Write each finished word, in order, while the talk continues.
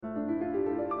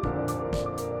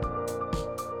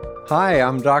Hi,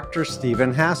 I'm Dr.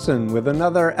 Stephen Hassan with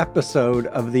another episode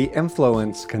of the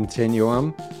Influence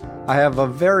Continuum. I have a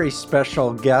very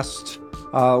special guest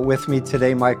with me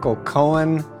today, Michael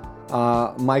Cohen.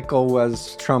 Michael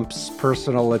was Trump's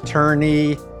personal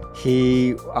attorney.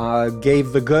 He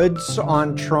gave the goods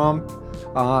on Trump.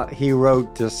 He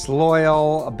wrote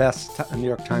Disloyal, a New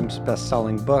York Times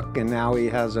best-selling book, and now he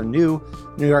has a new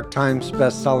New York Times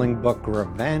best-selling book,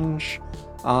 Revenge.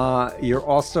 You're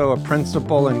also a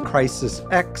principal in Crisis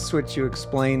X, which you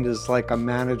explained is like a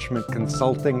management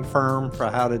consulting firm for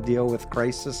how to deal with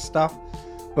crisis stuff.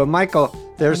 But Michael,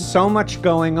 there's so much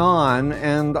going on,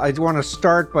 and I want to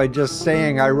start by just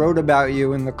saying I wrote about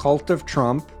you in The Cult of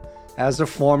Trump as a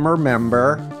former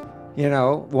member, you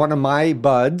know, one of my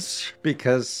buds,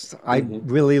 because I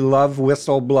really love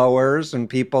whistleblowers and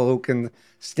people who can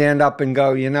stand up and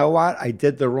go, you know what, I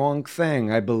did the wrong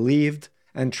thing. I believed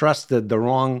and trusted the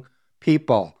wrong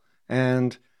people.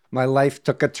 And my life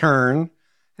took a turn.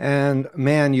 And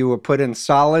man, you were put in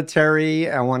solitary.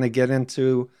 I want to get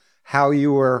into how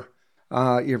you were,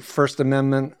 your First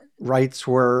Amendment rights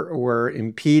were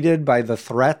impeded by the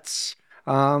threats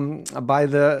by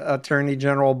the Attorney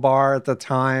General Barr at the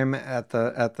time, at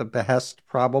the behest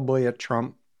probably at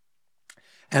Trump.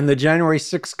 And the January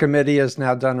 6th committee has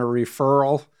now done a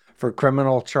referral for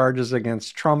criminal charges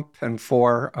against Trump and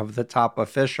 4 of the top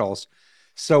officials.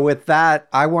 So with that,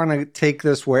 I want to take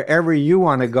this wherever you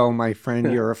want to go, my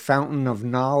friend. You're a fountain of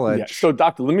knowledge. Yeah. So,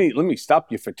 Doctor, let me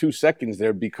stop you for 2 seconds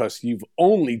there, because you've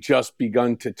only just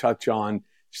begun to touch on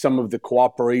some of the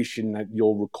cooperation that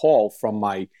you'll recall from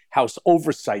my House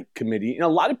Oversight Committee. And a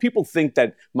lot of people think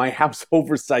that my House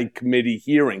Oversight Committee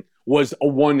hearing was a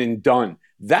one and done.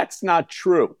 That's not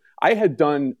true. I had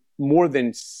done more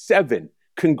than 7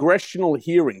 congressional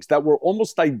hearings that were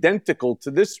almost identical to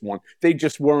this one. They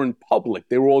just weren't public.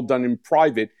 They were all done in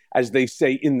private, as they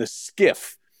say, in the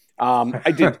skiff.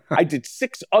 I did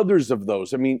 6 others of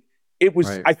those. I mean, it was,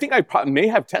 right. I think I may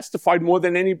have testified more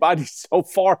than anybody so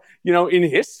far, in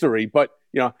history. But,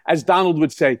 as Donald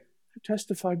would say, I've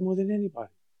testified more than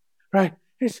anybody, right?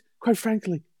 It's, quite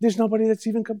frankly, there's nobody that's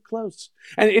even come close.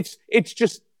 And it's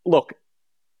just, look,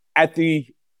 as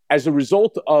a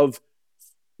result of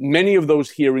many of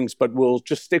those hearings, but we'll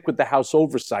just stick with the House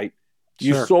oversight.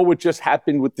 You saw what just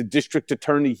happened with the district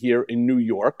attorney here in New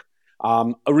York,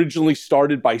 originally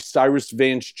started by Cyrus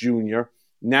Vance Jr.,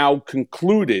 now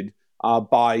concluded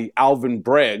by Alvin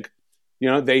Bragg.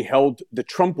 They held the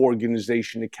Trump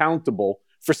Organization accountable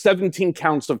for 17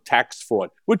 counts of tax fraud,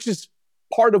 which is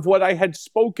part of what I had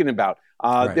spoken about.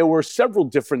 Right. There were several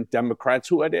different Democrats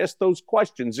who had asked those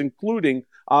questions, including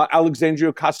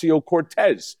Alexandria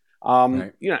Ocasio-Cortez.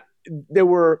 Right. There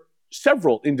were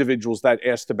several individuals that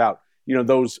asked about,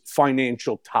 those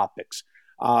financial topics.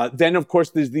 Then, of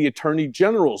course, there's the Attorney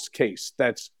General's case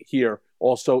that's here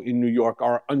also in New York,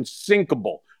 our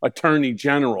unsinkable Attorney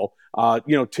General,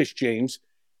 Tish James.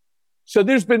 So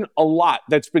there's been a lot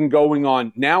that's been going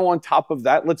on. Now, on top of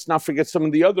that, let's not forget some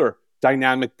of the other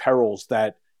dynamic perils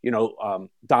that,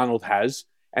 Donald has,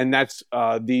 and that's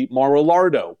the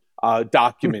Mar-a-Lago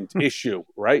document issue,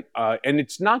 right? And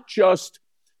it's not just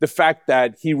the fact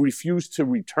that he refused to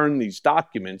return these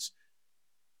documents,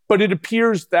 but it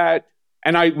appears that,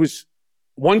 and I was,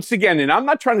 once again, and I'm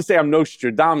not trying to say I'm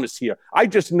Nostradamus here, I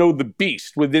just know the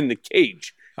beast within the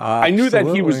cage. I knew that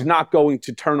he was not going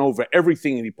to turn over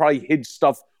everything, and he probably hid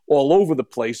stuff all over the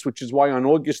place, which is why on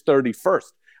August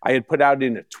 31st, I had put out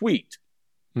in a tweet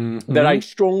that I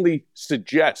strongly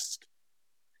suggest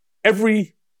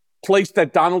every place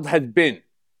that Donald had been,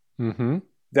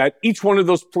 that each one of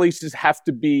those places have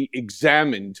to be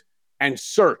examined and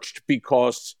searched,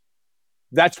 because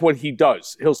that's what he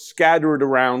does. He'll scatter it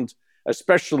around,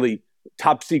 especially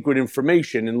top secret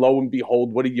information, and lo and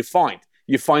behold, what do you find?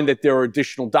 You find that there are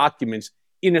additional documents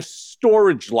in a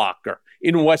storage locker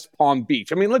in West Palm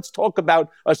Beach. I mean, let's talk about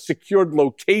a secured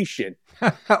location.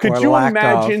 Could you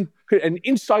imagine? And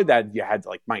inside that, you had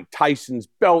like Mike Tyson's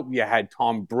belt, you had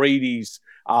Tom Brady's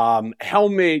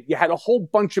helmet, you had a whole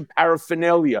bunch of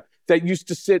paraphernalia that used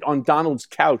to sit on Donald's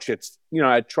couch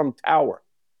at Trump Tower.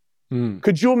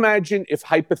 Could you imagine if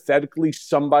hypothetically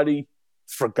somebody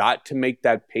forgot to make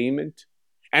that payment?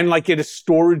 And like at a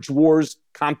Storage Wars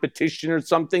competition or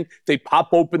something, they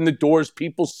pop open the doors,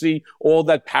 people see all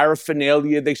that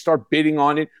paraphernalia, they start bidding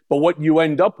on it. But what you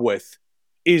end up with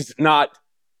is not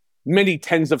many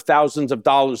tens of thousands of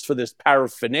dollars for this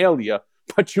paraphernalia,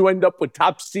 but you end up with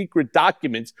top secret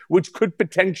documents, which could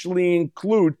potentially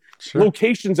include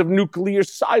locations of nuclear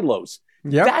silos.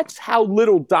 Yep. That's how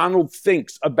little Donald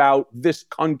thinks about this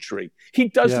country. He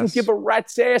doesn't give a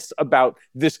rat's ass about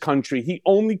this country. He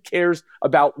only cares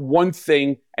about one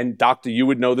thing. And Doctor, you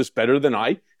would know this better than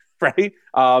I, right?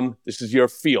 This is your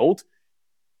field.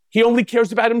 He only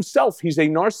cares about himself. He's a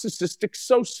narcissistic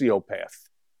sociopath,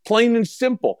 plain and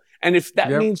simple. And if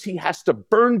that means he has to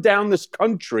burn down this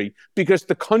country because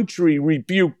the country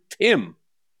rebuked him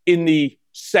in the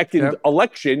second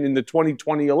election, in the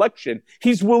 2020 election,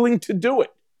 he's willing to do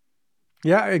it.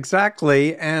 Yeah,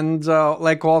 exactly. And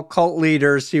like all cult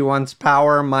leaders, he wants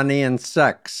power, money, and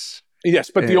sex. Yes,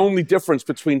 but the only difference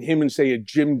between him and, say, a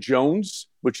Jim Jones,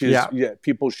 which is,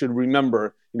 people should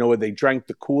remember, where they drank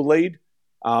the Kool-Aid.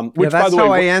 Which, that's by the way,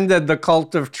 how I ended the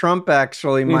cult of Trump,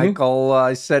 actually, Michael.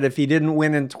 I said, if he didn't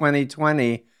win in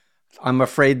 2020, I'm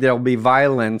afraid there'll be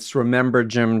violence. Remember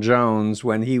Jim Jones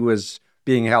when he was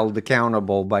being held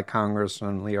accountable by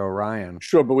Congressman Leo Ryan.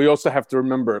 Sure, but we also have to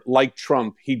remember, like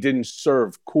Trump, he didn't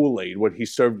serve Kool-Aid. What he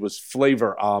served was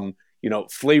Flavor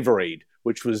Aid,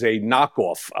 which was a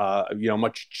knockoff,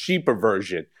 much cheaper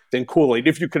version than Kool-Aid.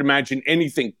 If you could imagine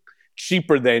anything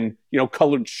cheaper than,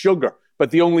 colored sugar. But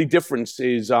the only difference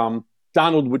is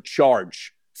Donald would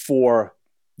charge for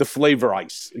the flavor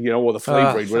ice, or the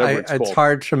Flavor Aid, whatever it's called. It's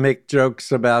hard to make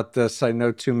jokes about this. I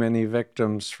know too many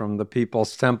victims from the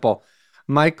People's Temple.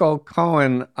 Michael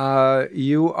Cohen,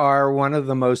 you are one of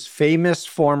the most famous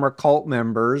former cult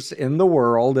members in the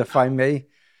world, if I may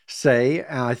say.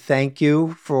 Thank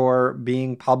you for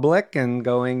being public and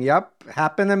going, yep,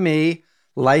 happened to me.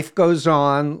 Life goes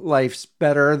on. Life's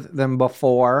better than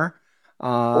before.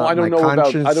 Well, I don't know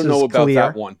about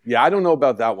that one. Yeah, I don't know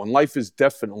about that one. Life is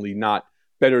definitely not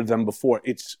better than before.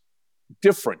 It's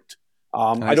different.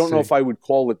 I don't know if I would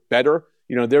call it better.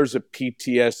 There's a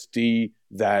PTSD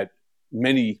that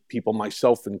many people,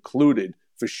 myself included,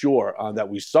 for sure, that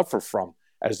we suffer from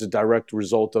as a direct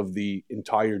result of the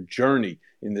entire journey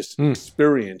in this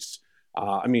experience.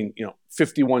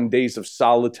 51 days of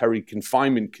solitary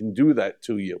confinement can do that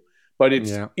to you. But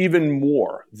it's even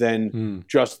more than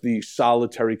just the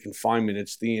solitary confinement.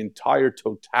 It's the entire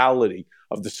totality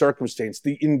of the circumstance,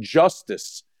 the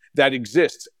injustice that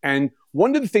exists. And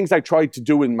one of the things I tried to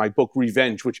do in my book,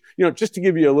 Revenge, which, just to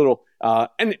give you a little,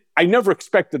 and I never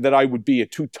expected that I would be a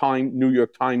 2-time New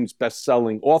York Times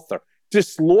bestselling author.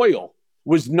 Disloyal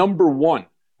was #1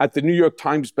 at the New York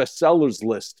Times bestsellers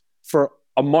list for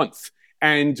a month.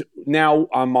 And now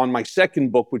I'm on my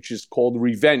second book, which is called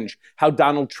Revenge, How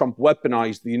Donald Trump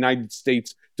Weaponized the United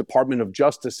States Department of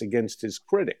Justice Against His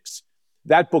Critics.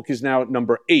 That book is now at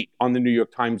 #8 on the New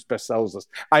York Times bestsellers list.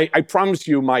 I promise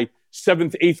you my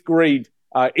 7th, 8th grade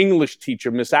English teacher,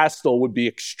 Miss Astle, would be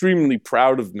extremely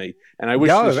proud of me. And I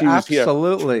wish that she was here.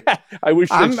 Absolutely. I wish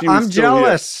that she was I'm still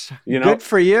jealous. Here. Good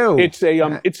for you. It's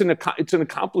an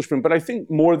accomplishment. But I think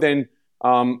more than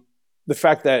the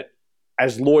fact that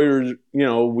as lawyers,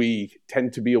 we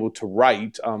tend to be able to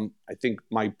write. I think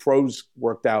my prose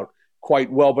worked out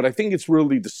quite well, but I think it's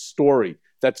really the story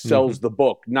that sells the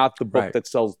book, not the book that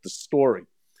sells the story.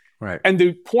 Right. And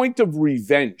the point of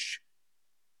Revenge,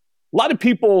 a lot of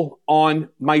people on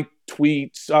my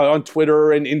tweets, on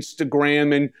Twitter and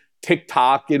Instagram and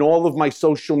TikTok and all of my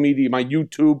social media, my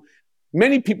YouTube,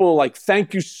 many people are like,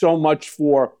 thank you so much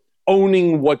for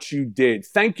owning what you did.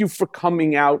 Thank you for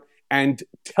coming out and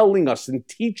telling us and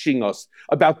teaching us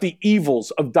about the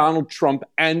evils of Donald Trump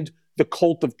and the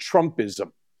cult of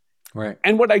Trumpism. Right.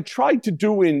 And what I tried to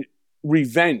do in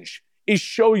Revenge is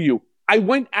show you I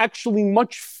went actually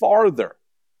much farther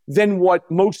than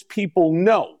what most people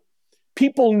know.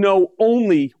 People know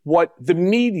only what the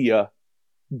media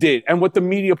did and what the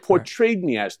media portrayed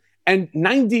me as. And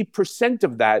 90%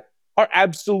 of that are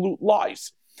absolute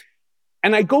lies.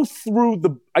 And I go through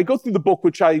the book,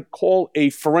 which I call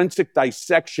a forensic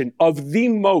dissection of the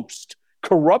most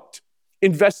corrupt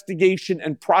investigation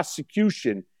and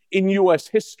prosecution in U.S.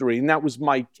 history, and that was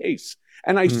my case.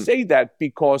 And I say that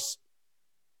because,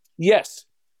 yes,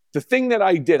 the thing that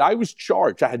I did, I was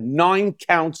charged. I had 9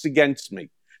 counts against me.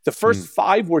 The first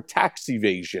 5 were tax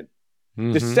evasion.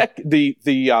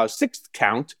 The sixth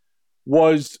count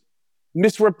was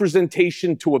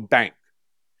misrepresentation to a bank.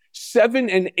 7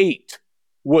 and 8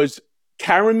 was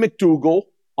Karen McDougal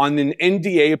on an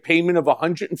NDA, a payment of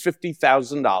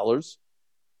 $150,000.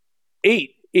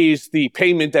 8 is the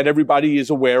payment that everybody is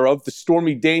aware of, the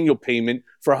Stormy Daniel payment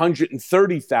for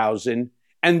 $130,000.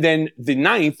 And then the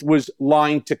 9th was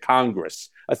lying to Congress,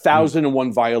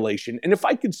 1,001 violation. And if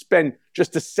I could spend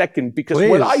just a second, because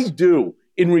what I do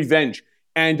in Revenge,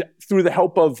 and through the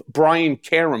help of Brian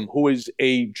Karam, who is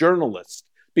a journalist,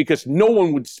 because no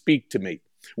one would speak to me.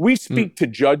 We speak to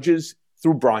judges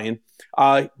through Brian,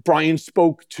 Brian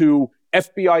spoke to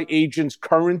FBI agents,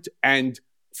 current and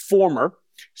former,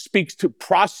 speaks to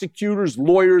prosecutors,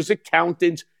 lawyers,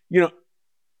 accountants,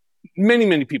 many,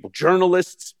 many people,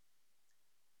 journalists.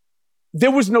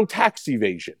 There was no tax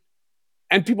evasion.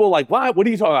 And people are like, what are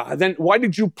you talking about? Then why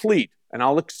did you plead? And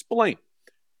I'll explain.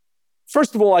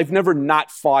 First of all, I've never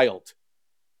not filed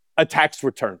a tax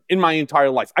return in my entire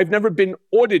life. I've never been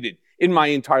audited in my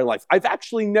entire life. I've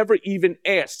actually never even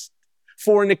asked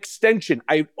for an extension.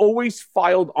 I've always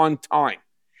filed on time.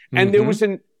 And there was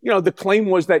the claim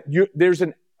was that there's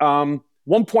an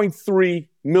 $1.3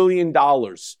 million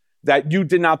that you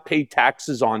did not pay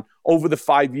taxes on over the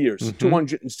 5 years,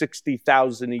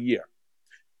 $260,000 a year.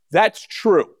 That's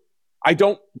true. I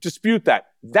don't dispute that.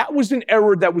 That was an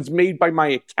error that was made by my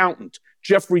accountant,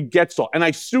 Jeffrey Getzel, and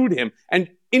I sued him. And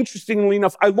interestingly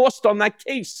enough, I lost on that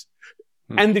case.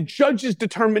 And the judge's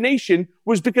determination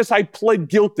was because I pled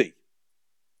guilty.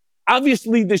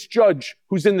 Obviously, this judge,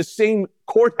 who's in the same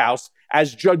courthouse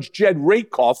as Judge Jed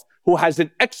Rakoff, who has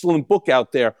an excellent book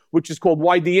out there, which is called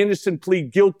Why the Innocent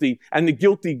Plead Guilty and the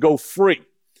Guilty Go Free.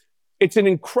 It's an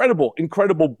incredible,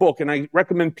 incredible book, and I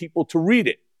recommend people to read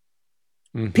it.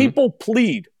 People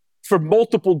plead for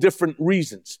multiple different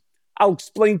reasons. I'll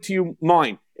explain to you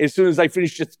mine as soon as I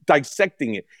finish just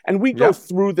dissecting it. And we go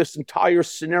through this entire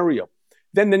scenario.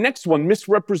 Then the next one,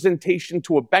 misrepresentation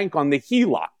to a bank on the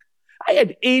HELOC. I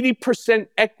had 80%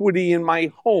 equity in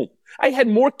my home. I had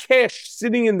more cash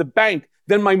sitting in the bank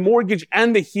than my mortgage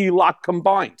and the HELOC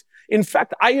combined. In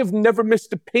fact, I have never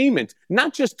missed a payment,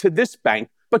 not just to this bank,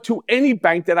 but to any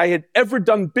bank that I had ever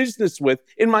done business with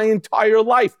in my entire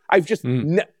life. I've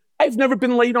never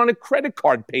been late on a credit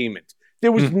card payment.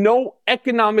 There was no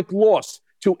economic loss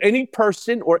to any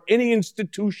person or any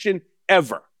institution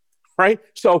ever, right?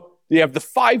 So you have the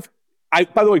five.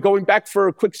 By the way, going back for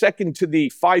a quick second to the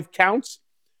 5 counts,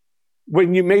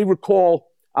 when you may recall,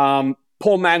 Paul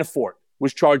Manafort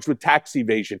was charged with tax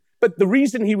evasion. But the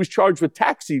reason he was charged with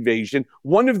tax evasion,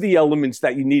 one of the elements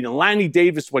that you need, and Lanny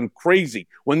Davis went crazy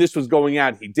when this was going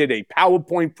out. He did a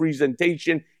PowerPoint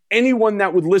presentation. Anyone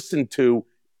that would listen to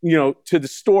the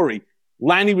story,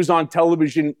 Lanny was on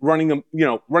television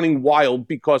running wild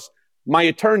because my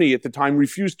attorney at the time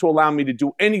refused to allow me to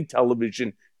do any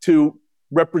television to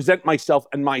represent myself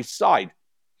and my side.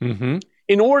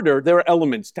 In order, there are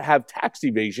elements to have tax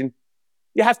evasion.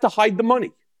 You have to hide the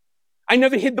money. I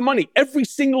never hid the money. Every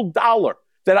single dollar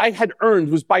that I had earned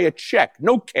was by a check,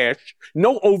 no cash,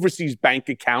 no overseas bank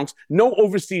accounts, no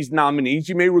overseas nominees.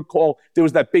 You may recall there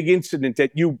was that big incident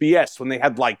at UBS when they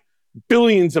had like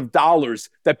billions of dollars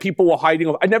that people were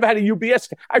hiding. I never had a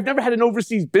UBS. I've never had an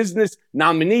overseas business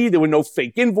nominee. There were no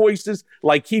fake invoices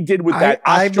like he did with that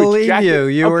I ostrich believe jacket. you.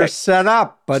 You were set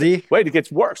up, buddy. Wait, it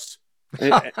gets worse.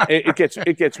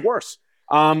 It gets worse.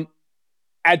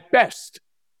 At best.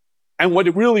 And what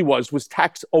it really was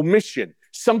tax omission,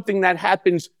 something that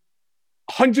happens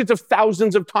hundreds of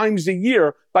thousands of times a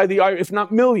year by the IRS, if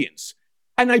not millions.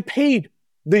 And I paid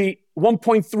the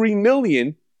 $1.3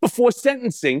 million before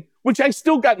sentencing, which I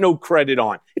still got no credit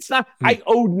on. It's not, I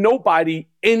owed nobody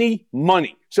any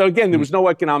money. So again, there was no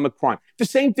economic crime. The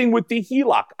same thing with the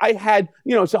HELOC. I had,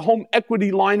 it's a home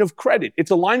equity line of credit. It's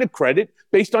a line of credit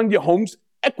based on your home's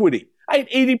equity. I had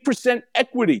 80%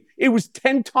 equity. It was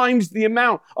 10 times the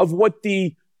amount of what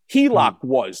the HELOC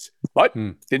was, but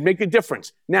didn't make a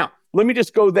difference. Now, let me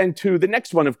just go then to the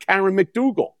next one of Karen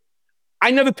McDougal.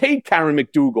 I never paid Karen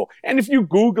McDougal. And if you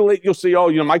Google it, you'll see,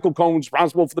 Michael Cohen was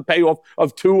responsible for the payoff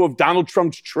of 2 of Donald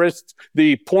Trump's trysts,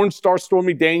 the porn star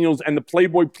Stormy Daniels and the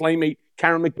Playboy playmate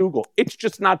Karen McDougal. It's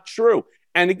just not true.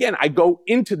 And again, I go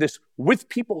into this with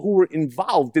people who were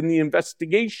involved in the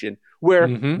investigation where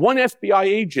one FBI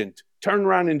agent turned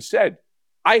around and said,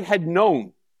 I had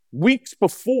known weeks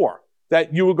before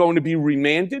that you were going to be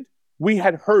remanded. We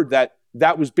had heard that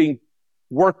that was being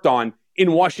worked on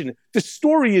in Washington. The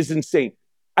story is insane.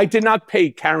 I did not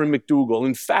pay Karen McDougal.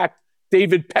 In fact,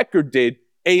 David Pecker did,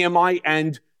 AMI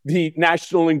and the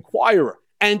National Enquirer.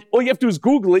 And all you have to do is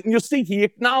Google it and you'll see he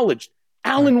acknowledged.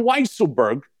 Alan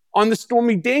Weisselberg on the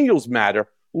Stormy Daniels matter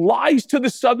lies to the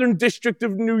Southern District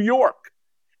of New York.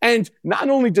 And not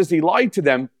only does he lie to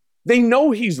them, they know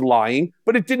he's lying,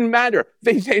 but it didn't matter.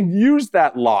 They then used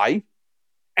that lie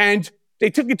and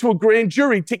they took it to a grand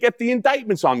jury to get the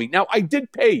indictments on me. Now, I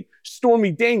did pay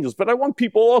Stormy Daniels, but I want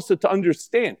people also to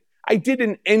understand. I did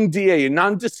an NDA, a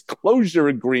non-disclosure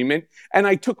agreement, and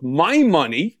I took my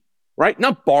money, right?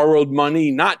 Not borrowed money,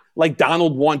 not like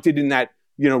Donald wanted in that,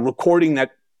 recording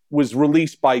that was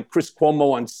released by Chris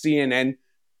Cuomo on CNN.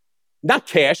 Not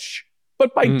cash,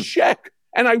 but by check.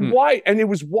 And and it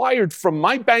was wired from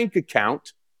my bank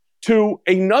account to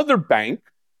another bank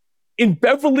in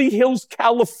Beverly Hills,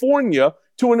 California,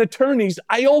 to an attorney's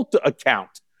IOLTA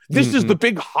account. This is the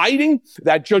big hiding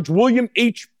that Judge William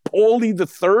H. Pauley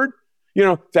III,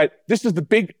 that this is the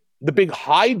big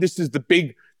hide. This is the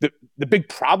big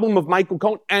problem of Michael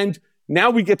Cohen. And now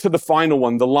we get to the final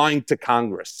one, the lying to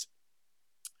Congress.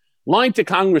 Lying to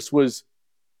Congress was,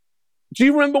 do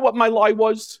you remember what my lie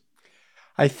was?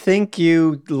 I think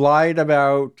you lied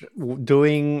about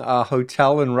doing a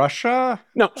hotel in Russia.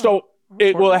 No, so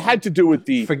it had to do with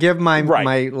the... Forgive my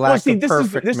lack of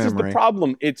perfect memory. This is the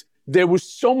problem. There was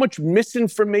so much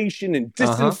misinformation and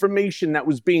disinformation that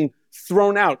was being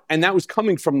thrown out, and that was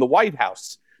coming from the White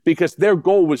House, because their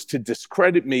goal was to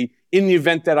discredit me in the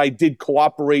event that I did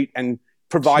cooperate and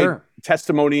provide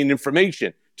testimony and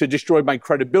information, to destroy my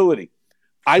credibility.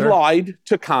 I lied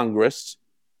to Congress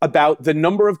about the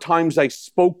number of times I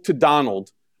spoke to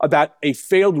Donald about a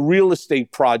failed real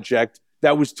estate project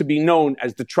that was to be known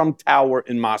as the Trump Tower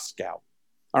in Moscow.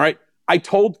 All right? I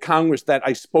told Congress that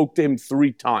I spoke to him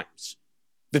 3 times.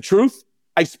 The truth?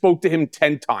 I spoke to him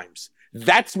 10 times.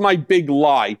 That's my big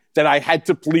lie that I had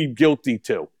to plead guilty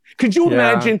to. Could you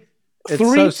imagine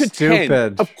 3 to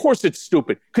 10? Of course it's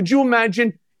stupid. Could you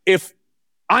imagine if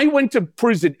I went to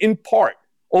prison in part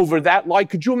over that lie?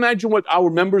 Could you imagine what our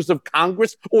members of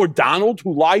Congress or Donald,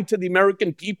 who lied to the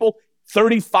American people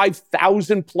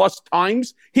 35,000 plus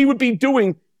times, he would be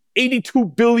doing 82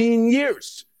 billion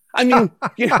years. I mean,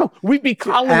 we'd be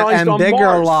colonized on Mars. And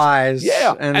bigger lies,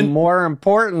 and more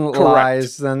important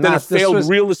lies than a failed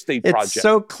real estate project. It's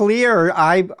so clear.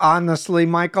 I honestly,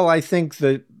 Michael, I think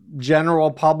the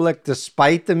general public,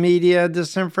 despite the media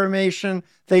disinformation,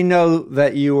 they know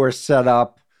that you were set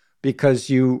up because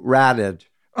you ratted.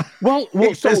 Well,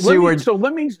 so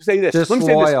let me say this.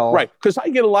 Disloyal. Right, because I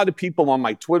get a lot of people on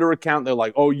my Twitter account, they're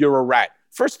like, oh, you're a rat.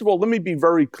 First of all, let me be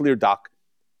very clear, Doc.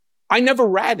 I never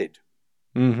ratted.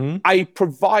 I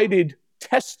provided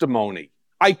testimony.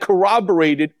 I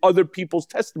corroborated other people's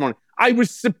testimony. I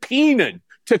was subpoenaed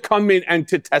to come in and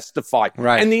to testify.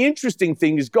 Right. And the interesting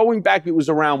thing is, going back, it was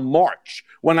around March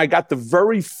when I got the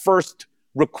very first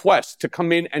request to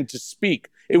come in and to speak.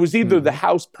 It was either the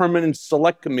House Permanent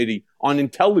Select Committee on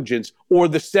Intelligence or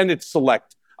the Senate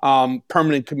Select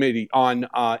Permanent Committee on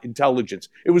Intelligence.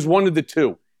 It was one of the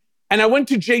two. And I went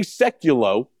to Jay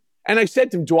Sekulow and I said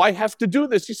to him, do I have to do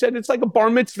this? He said, it's like a bar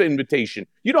mitzvah invitation.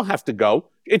 You don't have to go.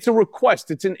 It's a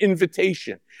request. It's an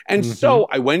invitation. And so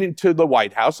I went into the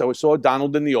White House. I saw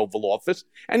Donald in the Oval Office.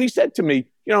 And he said to me,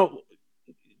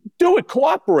 do it,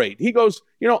 cooperate. He goes,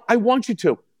 I want you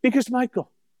to. Because, Michael,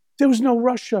 there was no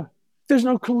Russia. There's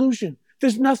no collusion.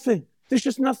 There's nothing. There's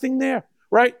just nothing there,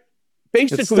 right?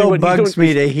 Basically, it still bugs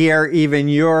me to hear even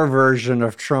your version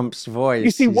of Trump's voice.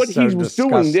 You see, what he was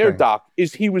doing there, Doc,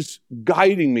 is he was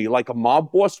guiding me like a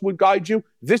mob boss would guide you.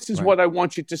 This is what I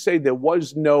want you to say. There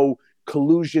was no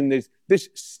collusion. This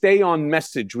stay on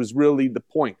message was really the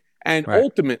point. And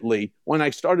ultimately, when I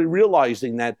started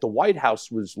realizing that the White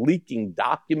House was leaking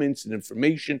documents and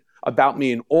information about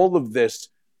me, and all of this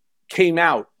came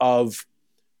out of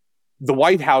the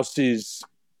White House's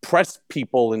press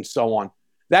people and so on,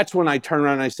 that's when I turned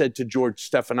around and I said to George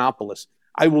Stephanopoulos,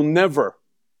 I will never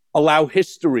allow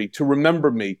history to remember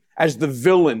me as the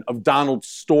villain of Donald's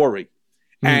story.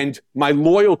 And my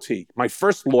loyalty, my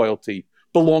first loyalty,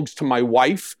 belongs to my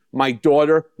wife, my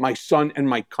daughter, my son, and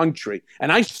my country.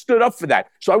 And I stood up for that.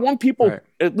 So I want people,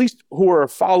 at least who are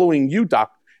following you,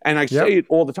 Doc, and I say it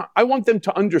all the time, I want them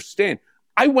to understand.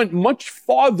 I went much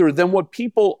farther than what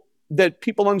people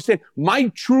understand. My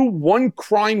true one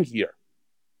crime here.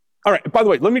 All right, by the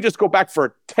way, let me just go back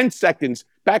for 10 seconds,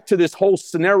 back to this whole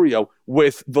scenario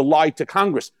with the lie to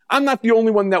Congress. I'm not the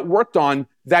only one that worked on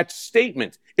that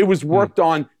statement. It was worked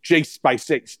on Jay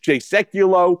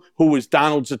Sekulow, who was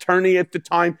Donald's attorney at the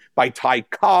time, by Ty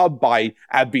Cobb, by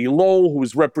Abby Lowell, who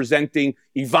was representing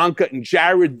Ivanka and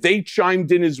Jared. They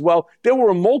chimed in as well. There were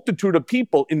a multitude of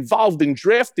people involved in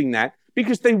drafting that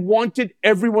because they wanted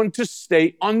everyone to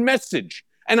stay on message.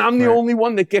 And I'm the only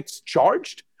one that gets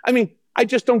charged? I mean, I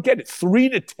just don't get it. 3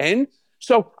 to 10?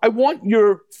 So I want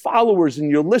your followers and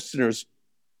your listeners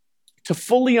to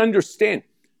fully understand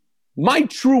my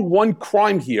true one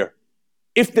crime here,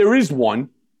 if there is one,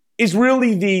 is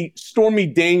really the Stormy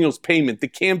Daniels payment, the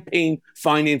campaign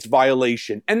finance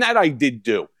violation. And that I did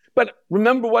do. But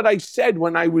remember what I said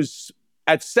when I was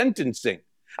at sentencing.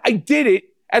 I did it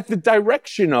at the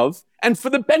direction of and for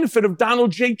the benefit of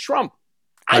Donald J. Trump.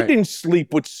 I didn't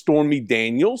sleep with Stormy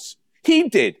Daniels. He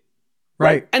did.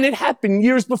 Right. And it happened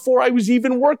years before I was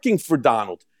even working for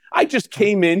Donald. I just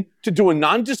came in to do a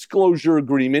non-disclosure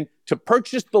agreement to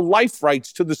purchase the life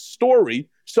rights to the story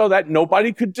so that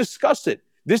nobody could discuss it.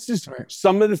 This is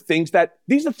some of the things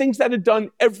these are things that are done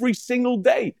every single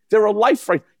day. There are life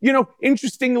rights.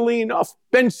 Interestingly enough,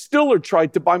 Ben Stiller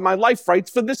tried to buy my life rights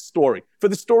for this story, for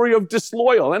the story of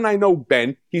Disloyal. And I know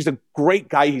Ben, he's a great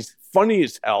guy. He's funny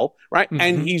as hell, right? Mm-hmm.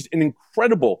 And he's an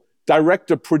incredible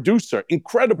director, producer,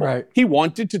 incredible. Right. He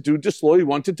wanted to do Disloyal. He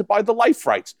wanted to buy the life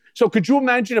rights. So could you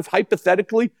imagine if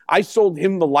hypothetically I sold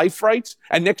him the life rights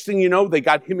and next thing you know, they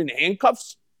got him in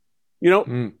handcuffs,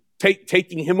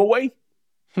 taking him away?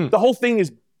 The whole thing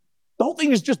is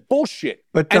just bullshit.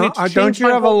 But don't you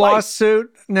have a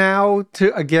lawsuit now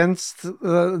against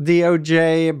the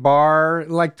DOJ, Barr?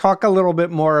 Like, talk a little bit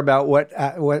more about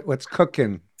what's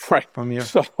cooking from you.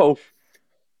 So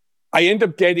I end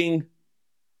up getting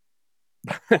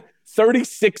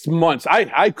 36 months.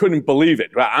 I couldn't believe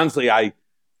it. Honestly,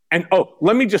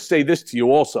 let me just say this to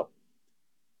you also.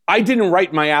 I didn't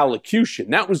write my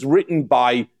allocution. That was written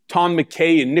by Tom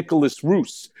McKay and Nicholas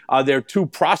Roos. They're two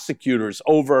prosecutors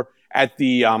over at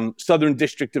the Southern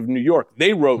District of New York.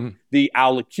 They wrote the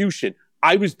allocution.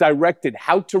 I was directed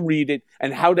how to read it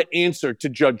and how to answer to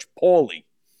Judge Pauly.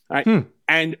 Right?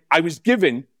 And I was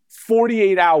given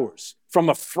 48 hours from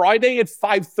a Friday at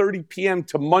 5:30 p.m.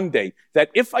 to Monday that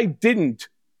if I didn't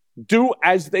do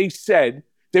as they said,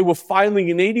 they were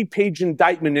filing an 80-page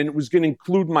indictment and it was going to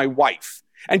include my wife.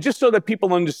 And just so that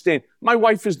people understand, my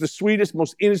wife is the sweetest,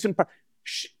 most innocent person.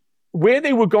 Where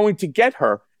they were going to get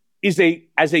her is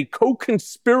as a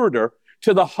co-conspirator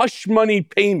to the hush money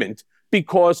payment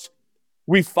because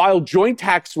we filed joint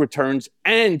tax returns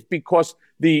and because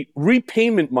the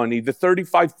repayment money, the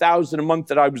 $35,000 a month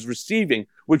that I was receiving,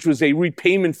 which was a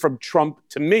repayment from Trump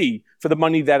to me for the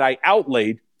money that I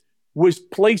outlaid, was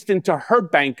placed into her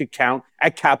bank account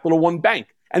at Capital One Bank.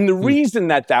 And the reason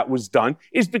that was done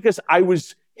is because I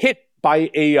was hit by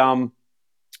a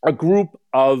group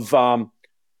of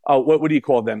what do you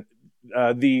call them?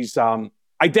 These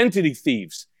identity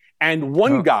thieves. And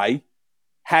one guy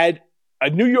had a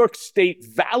New York State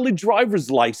valid driver's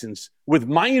license with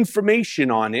my information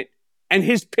on it and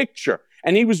his picture.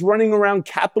 And he was running around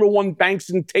Capital One banks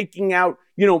and taking out,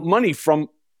 money from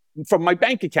my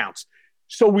bank accounts.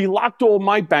 So we locked all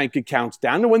my bank accounts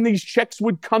down. And when these checks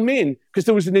would come in, because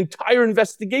there was an entire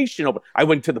investigation over, I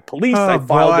went to the police, I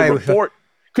filed a report.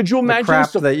 Could you imagine?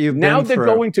 Now they're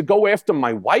going to go after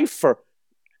my wife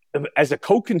as a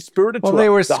co-conspirator. Well, they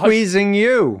were squeezing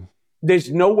you.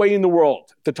 There's no way in the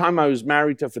world. At the time I was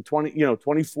married to her for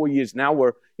 24 years. Now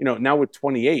we're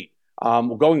 28.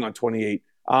 We're going on 28.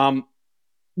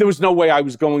 There was no way I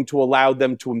was going to allow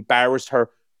them to embarrass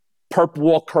her, perp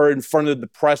walk her in front of the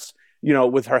press,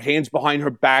 with her hands behind her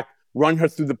back, run her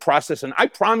through the process. And I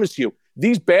promise you,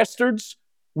 these bastards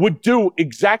would do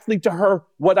exactly to her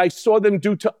what I saw them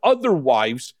do to other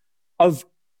wives of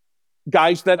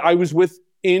guys that I was with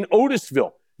in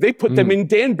Otisville. They put them in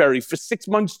Danbury for 6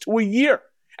 months to a year.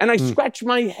 And I scratch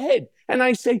my head and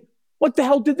I say, what the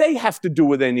hell did they have to do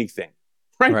with anything?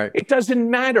 Right? It doesn't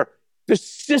matter. The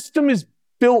system is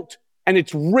built and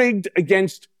it's rigged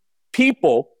against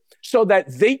people so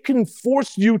that they can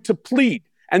force you to plead.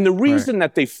 And the reason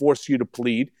that they force you to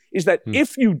plead is that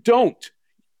if you don't,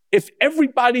 if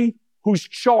everybody who's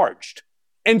charged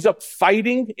ends up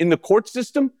fighting in the court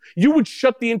system, you would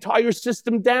shut the entire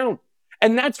system down.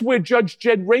 And that's where Judge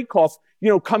Jed Rakoff,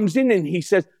 comes in and he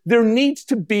says there needs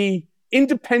to be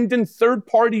independent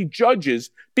third-party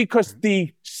judges because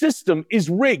the system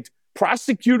is rigged.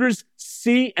 Prosecutors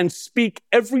see and speak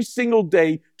every single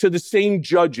day to the same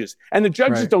judges. And the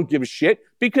judges don't give a shit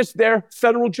because they're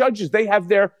federal judges. They have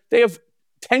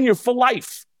tenure for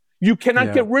life. You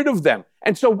cannot get rid of them.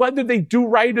 And so whether they do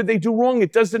right or they do wrong,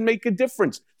 it doesn't make a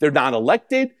difference. They're not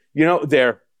elected.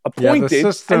 They're appointed.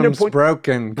 The system's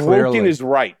broken, clearly. Broken is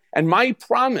right. And my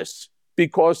promise,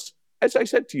 because as I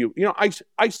said to you,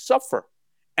 I suffer.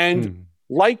 And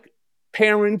like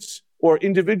parents or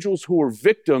individuals who are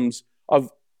victims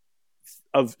of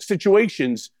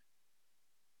situations,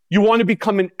 you want to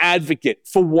become an advocate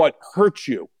for what hurts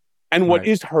you and what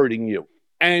is hurting you.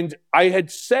 And I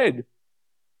had said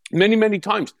many, many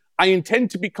times, I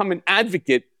intend to become an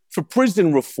advocate for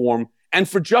prison reform and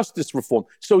for justice reform.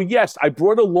 So yes, I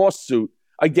brought a lawsuit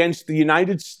against the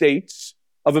United States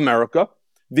of America,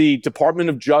 the Department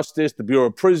of Justice, the Bureau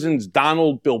of Prisons,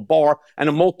 Donald, Bill Barr, and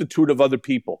a multitude of other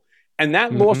people. And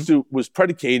that lawsuit was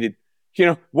predicated,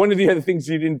 one of the other things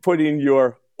you didn't put in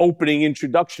your opening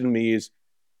introduction to me is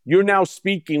you're now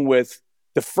speaking with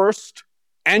the first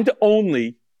and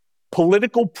only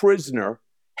political prisoner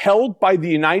held by the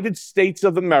United States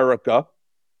of America,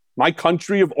 my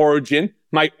country of origin,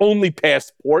 my only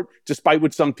passport, despite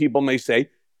what some people may say,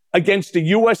 against a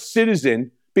U.S.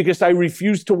 citizen because I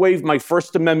refused to waive my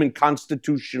First Amendment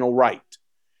constitutional right.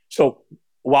 So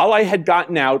while I had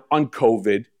gotten out on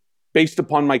COVID, based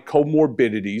upon my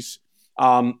comorbidities,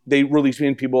 they released me,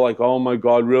 and people were like, oh my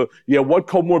God, really? Yeah, what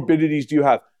comorbidities do you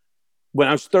have? When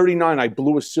I was 39, I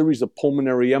blew a series of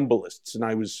pulmonary embolists, and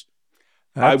I was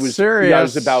serious. Yeah, I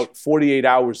was about 48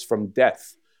 hours from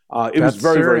death. It was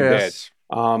very, very bad.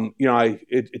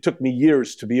 It took me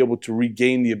years to be able to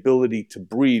regain the ability to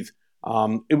breathe.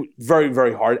 It was very,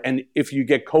 very hard. And if you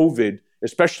get COVID,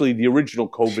 especially the original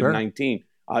COVID-19,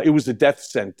 it was a death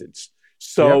sentence.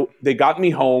 So they got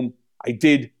me home. I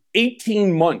did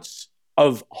 18 months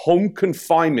of home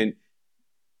confinement.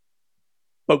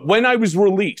 But when I was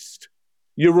released,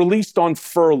 you're released on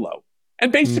furlough.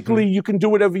 And basically, you can do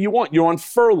whatever you want. You're on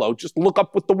furlough. Just look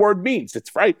up what the word means.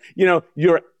 It's right.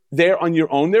 You're there on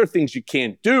your own. There are things you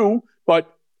can't do,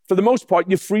 but for the most part,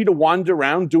 you're free to wander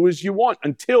around, do as you want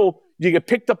until you get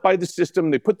picked up by the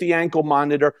system. They put the ankle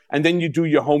monitor, and then you do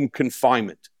your home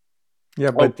confinement.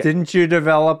 Yeah, but didn't you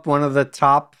develop one of the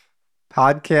top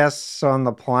podcasts on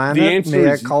the planet? The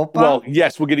answer is, culpa? Well,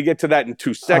 yes, we're going to get to that in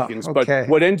 2 seconds. But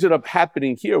what ended up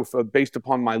happening here, based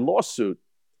upon my lawsuit,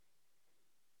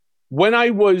 when I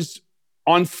was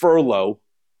on furlough,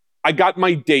 I got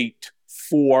my date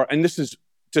for, and this is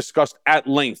discussed at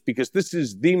length because this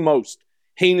is the most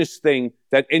heinous thing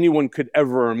that anyone could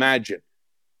ever imagine.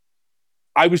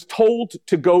 I was told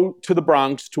to go to the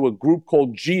Bronx to a group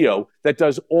called GEO that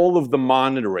does all of the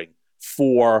monitoring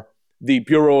for the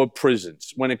Bureau of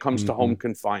Prisons when it comes to home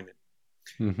confinement.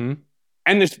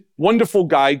 And this wonderful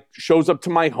guy shows up to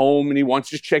my home, and he wants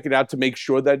to check it out to make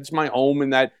sure that it's my home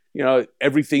and that,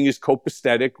 everything is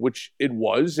copacetic, which it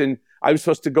was. And I was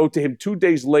supposed to go to him 2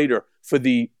 days later for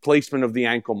the placement of the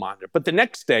ankle monitor. But the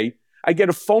next day, I get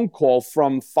a phone call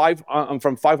from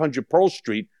 500 Pearl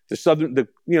Street,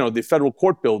 the federal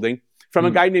court building, from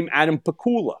a guy named Adam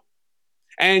Pakula.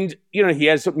 And, he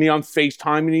has me on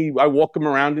FaceTime, and I walk him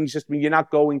around, and he says to me, you're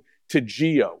not going to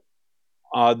GEO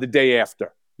the day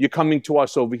after. You're coming to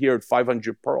us over here at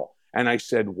 500 Pearl. And I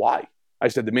said, why? I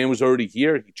said, the man was already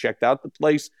here. He checked out the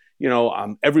place.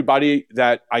 Everybody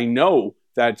that I know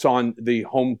that's on the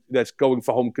home, that's going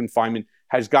for home confinement,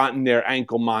 has gotten their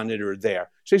ankle monitor there.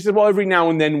 So he said, well, every now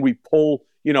and then we pull,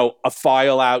 a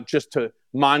file out just to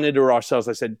monitor ourselves.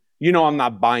 I said, I'm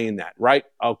not buying that, right?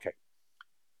 Okay.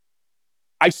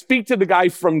 I speak to the guy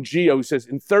from GEO who says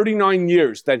in 39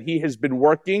 years that he has been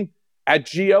working at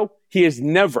GEO, he has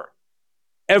never,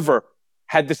 ever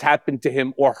had this happen to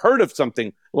him or heard of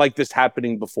something like this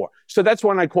happening before. So that's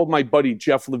when I called my buddy,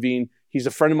 Jeff Levine. He's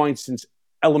a friend of mine since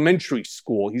elementary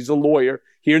school. He's a lawyer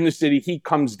here in the city. He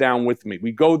comes down with me.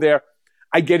 We go there.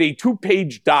 I get a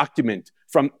 2-page document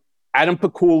from Adam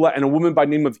Pakula and a woman by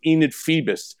the name of Enid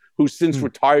Phoebus, who's since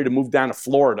retired and moved down to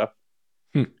Florida.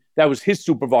 That was his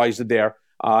supervisor there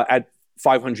at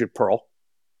 500 Pearl.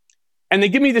 And they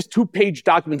give me this 2-page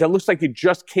document that looks like it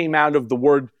just came out of the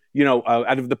Word,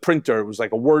 out of the printer. It was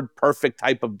like a Word perfect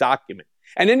type of document.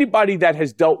 And anybody that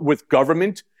has dealt with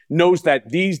government knows that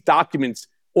these documents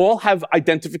all have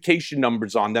identification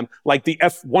numbers on them, like the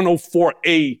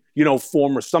F-104A,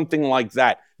 form or something like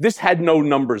that. This had no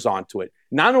numbers onto it.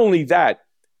 Not only that,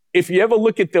 if you ever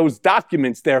look at those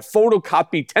documents, they're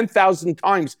photocopied 10,000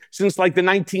 times since like the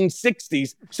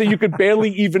 1960s, so you could barely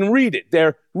even read it.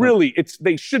 They're really,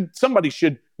 somebody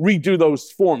should redo those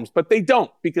forms, but they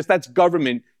don't, because that's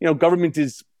government. Government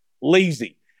is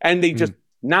lazy, and they just,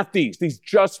 not these. These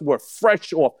just were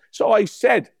fresh off. So I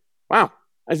said, wow.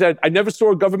 I said, I never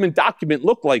saw a government document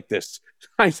look like this.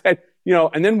 I said,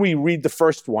 and then we read the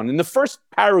first one. In the first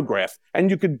paragraph, and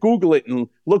you could Google it and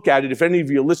look at it if any of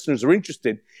your listeners are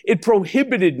interested, it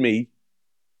prohibited me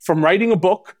from writing a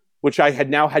book, which I had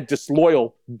now had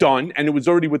Disloyal done, and it was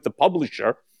already with the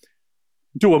publisher,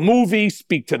 do a movie,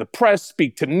 speak to the press,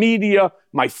 speak to media.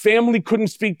 My family couldn't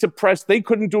speak to press. They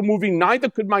couldn't do a movie. Neither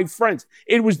could my friends.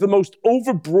 It was the most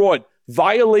overbroad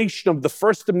violation of the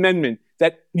First Amendment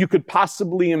that you could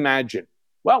possibly imagine.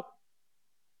 Well,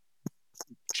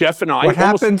 Jeff and I... What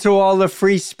happened to all the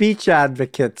free speech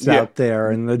advocates out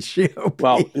there in the GOP?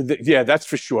 Well, that's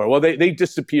for sure. Well, they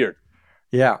disappeared.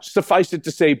 Yeah. Suffice it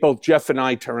to say, both Jeff and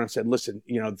I turned around and said, listen,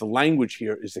 the language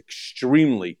here is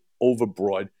extremely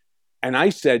overbroad. And I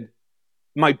said,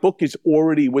 my book is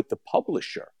already with the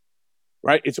publisher,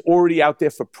 right? It's already out there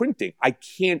for printing. I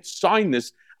can't sign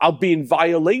this. I'll be in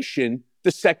violation the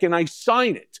second I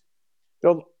sign it.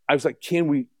 So I was like, can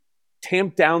we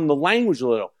tamp down the language a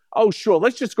little? Oh, sure.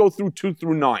 Let's just go through 2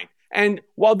 through 9. And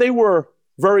while they were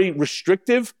very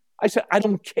restrictive, I said, I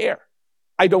don't care.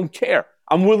 I don't care.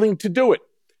 I'm willing to do it.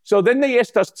 So then they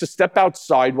asked us to step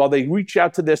outside while they reach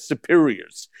out to their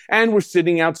superiors. And we're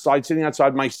sitting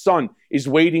outside. My son is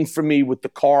waiting for me with the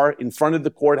car in front of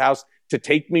the courthouse to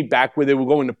take me back where they were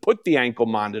going to put the ankle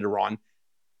monitor on.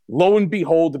 Lo and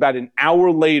behold, about an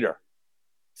hour later,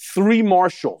 3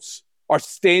 marshals are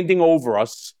standing over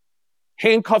us,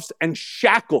 handcuffs and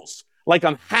shackles, like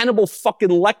I'm Hannibal fucking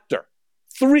Lecter.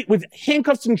 3 with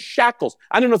handcuffs and shackles.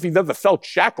 I don't know if you've ever felt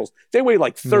shackles. They weigh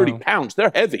like 30 pounds.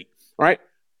 They're heavy, all right?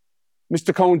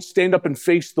 Mr. Cohen, stand up and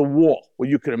face the wall. Well,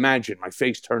 you can imagine my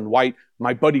face turned white.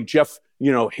 My buddy Jeff,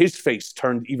 his face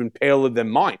turned even paler than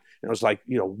mine. And I was like,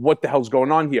 what the hell's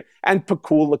going on here? And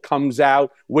Pakula comes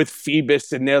out with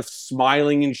Phoebus and they're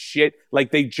smiling and shit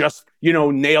like they just,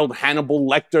 nailed Hannibal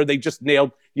Lecter. They just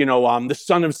nailed, the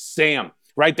son of Sam,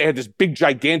 right? They had this big,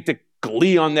 gigantic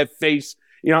glee on their face.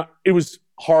 It was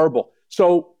horrible.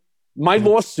 So my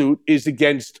lawsuit is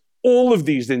against all of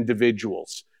these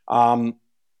individuals.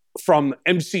 From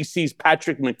MCC's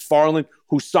Patrick McFarland,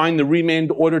 who signed the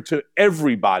remand order to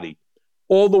everybody,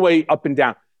 all the way up and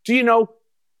down. Do you know,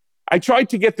 I tried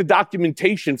to get the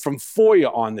documentation from FOIA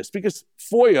on this because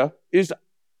FOIA is,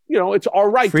 it's our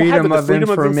right to have it, the Freedom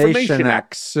of Information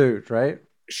Act suit, right?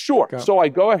 Sure. So I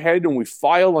go ahead and we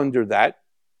file under that.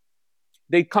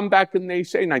 They come back and they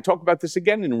say, and I talk about this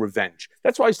again in Revenge.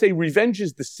 That's why I say Revenge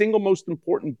is the single most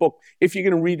important book. If you're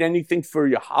going to read anything for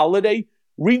your holiday,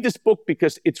 read this book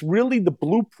because it's really the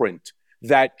blueprint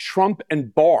that Trump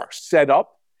and Barr set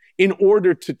up in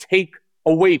order to take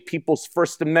away people's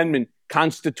First Amendment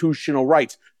constitutional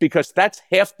rights, because that's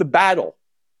half the battle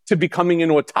to becoming an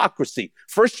autocracy.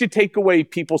 First, you take away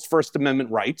people's First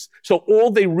Amendment rights, so all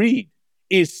they read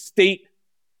is state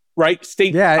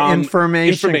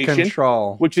information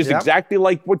control, which is exactly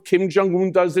like what Kim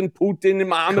Jong-un does and Putin and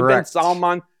Mohammed bin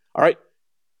Salman. All right.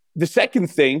 The second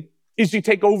thing is you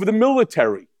take over the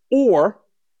military or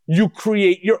you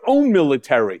create your own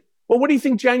military. Well, what do you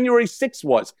think January 6th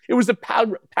was? It was a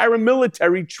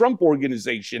paramilitary Trump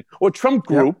organization or Trump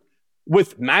group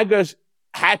with MAGA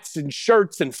hats and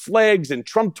shirts and flags and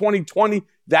Trump 2020.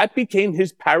 That became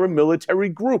his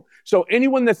paramilitary group. So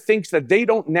anyone that thinks that they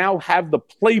don't now have the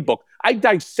playbook, I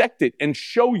dissect it and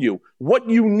show you what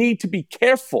you need to be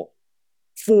careful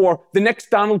for the next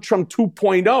Donald Trump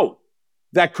 2.0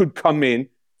 that could come in.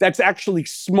 That's actually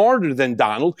smarter than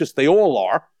Donald, because they all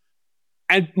are,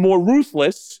 and more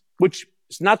ruthless, which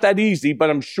is not that easy,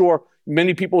 but I'm sure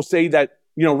many people say that,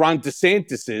 Ron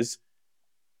DeSantis is.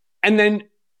 And then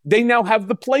they now have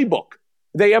the playbook.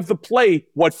 They have the play,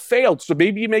 what failed. So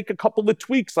maybe you make a couple of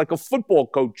tweaks like a football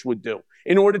coach would do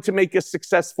in order to make a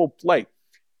successful play.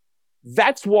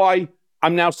 That's why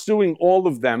I'm now suing all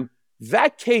of them.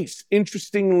 That case,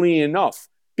 interestingly enough,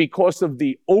 because of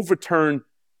the overturn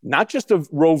not just of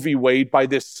Roe v. Wade by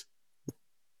this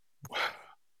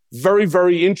very,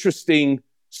 very interesting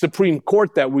Supreme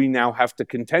Court that we now have to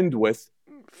contend with.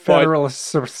 Federalist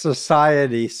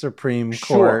Society Supreme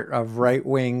Court of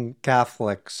right-wing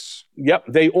Catholics. Yep.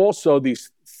 They also,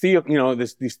 these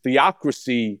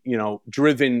theocracy,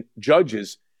 driven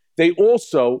judges, they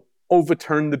also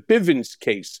overturned the Bivens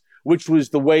case, which was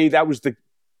the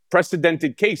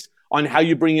precedented case on how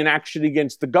you bring an action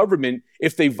against the government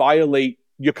if they violate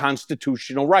your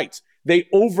constitutional rights. They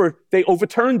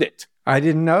overturned it. I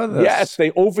didn't know this. Yes,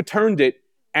 they overturned it.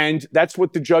 And that's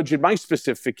what the judge in my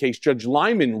specific case, Judge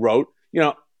Lyman, wrote.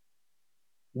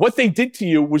 What they did to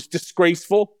you was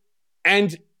disgraceful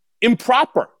and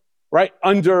improper, right?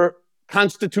 Under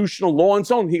constitutional law and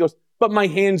so on. He goes, but my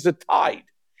hands are tied.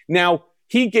 Now,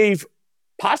 he gave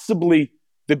possibly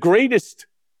the greatest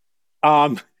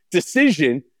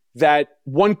decision that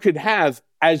one could have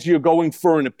as you're going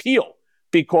for an appeal,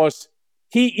 because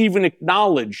he even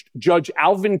acknowledged Judge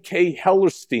Alvin K.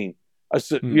 Hellerstein,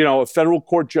 a federal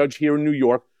court judge here in New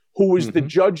York, who was the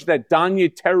judge that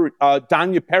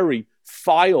Danya Perry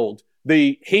filed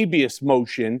the habeas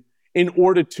motion in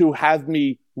order to have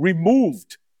me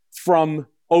removed from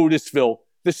Otisville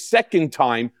the second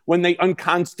time when they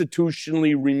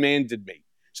unconstitutionally remanded me.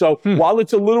 So while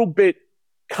it's a little bit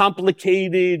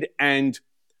complicated and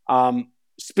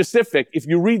specific, if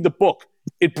you read the book,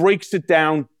 it breaks it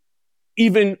down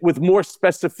even with more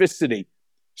specificity.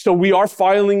 So we are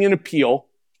filing an appeal,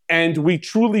 and we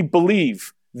truly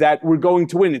believe that we're going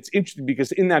to win. It's interesting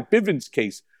because in that Bivens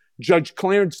case, Judge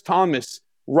Clarence Thomas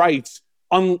writes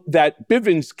that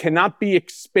Bivens cannot be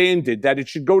expanded, that it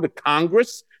should go to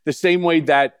Congress the same way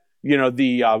that,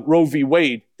 the Roe v.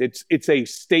 Wade, it's a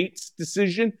state's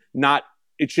decision,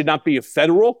 it should not be a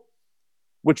federal,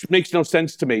 which makes no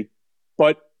sense to me.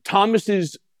 But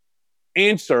Thomas's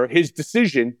answer, his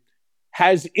decision,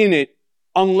 has in it,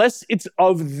 unless it's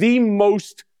of the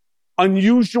most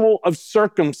unusual of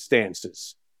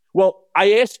circumstances. Well,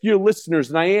 I ask your listeners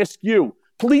and I ask you,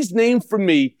 please name for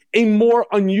me a more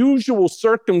unusual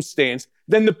circumstance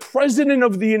than the President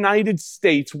of the United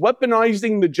States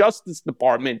weaponizing the Justice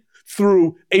Department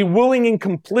through a willing and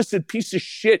complicit piece of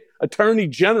shit Attorney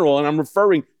General, and I'm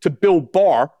referring to Bill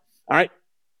Barr, all right,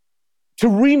 to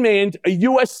remand a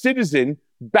U.S. citizen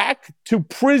back to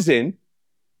prison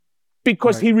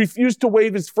because he refused to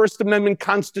waive his First Amendment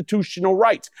constitutional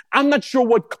rights. I'm not sure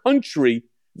what country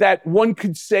that one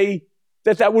could say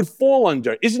that would fall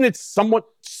under. Isn't it somewhat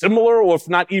similar, or if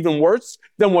not even worse,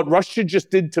 than what Russia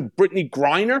just did to Brittany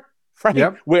Griner, right?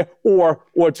 Yep.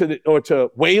 Or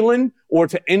to Whalen, or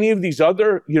to any of these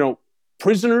other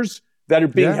prisoners that are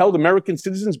being held, American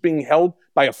citizens being held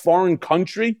by a foreign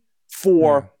country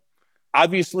for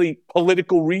obviously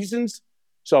political reasons.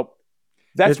 So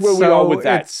that's where we are with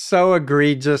that. It's so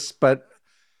egregious, but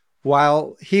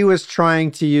while he was trying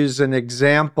to use an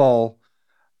example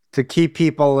to keep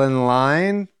people in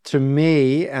line, to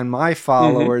me and my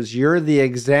followers, you're the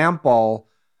example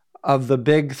of the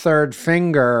big third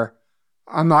finger.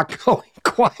 I'm not going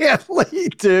quietly,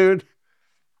 dude.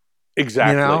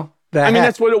 Exactly.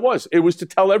 That's what it was. It was to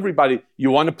tell everybody,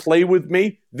 you want to play with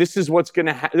me? This is what's going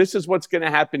to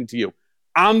happen to you.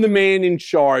 I'm the man in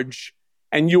charge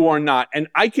and you are not. And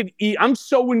I'm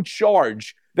so in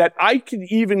charge that I could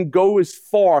even go as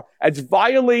far as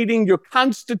violating your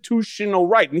constitutional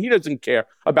right. And he doesn't care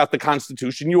about the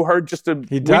Constitution. You heard just a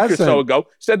week or so ago,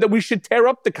 said that we should tear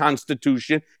up the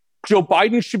Constitution. Joe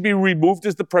Biden should be removed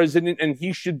as the president and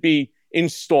he should be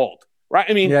installed. Right?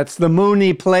 I mean, it's the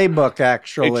Mooney playbook,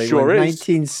 actually. It sure in is.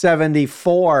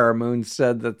 1974, Moon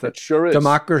said that the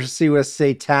democracy was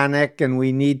satanic and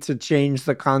we need to change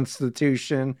the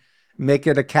Constitution, make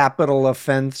it a capital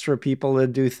offense for people to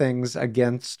do things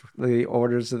against the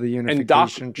orders of the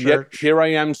Unification Church. Yet here I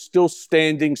am, still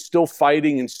standing, still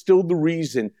fighting, and still the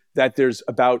reason that there's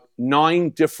about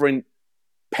 9 different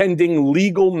pending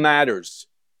legal matters,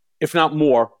 if not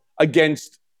more,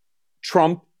 against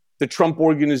Trump, the Trump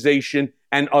Organization,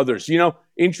 and others.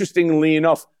 Interestingly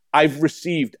enough, I've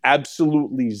received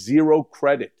absolutely zero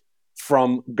credit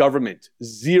from government.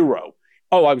 Zero.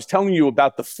 Oh, I was telling you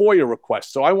about the FOIA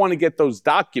request. So I want to get those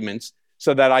documents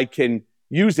so that I can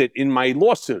use it in my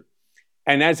lawsuit.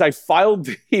 And as I filed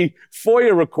the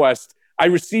FOIA request, I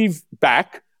received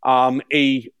back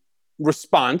a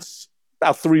response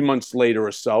about 3 months later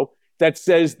or so that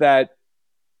says that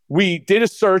we did a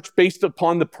search based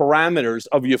upon the parameters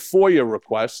of your FOIA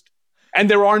request, and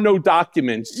there are no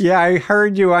documents. Yeah, I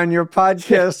heard you on your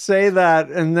podcast say that.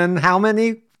 And then how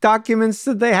many documents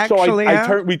did they actually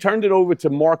have? We turned it over to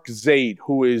Mark Zaid,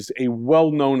 who is a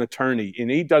well-known attorney,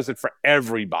 and he does it for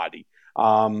everybody.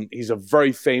 He's a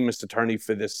very famous attorney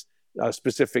for this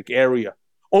specific area.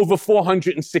 Over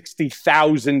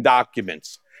 460,000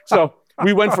 documents. So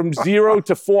we went from 0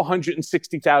 to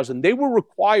 460,000. They were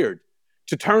required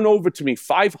to turn over to me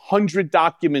 500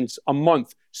 documents a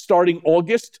month starting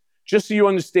August. Just so you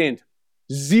understand,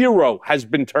 0 has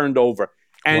been turned over.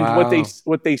 And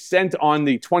what they sent on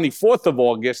the 24th of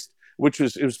August, it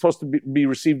was supposed to be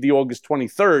received the August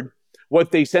 23rd,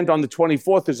 what they sent on the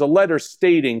 24th is a letter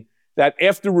stating that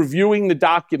after reviewing the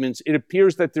documents, it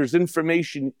appears that there's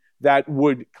information that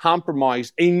would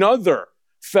compromise another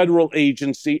federal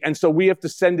agency, and so we have to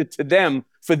send it to them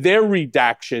for their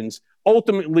redactions.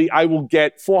 Ultimately, I will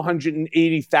get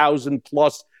 480,000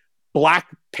 plus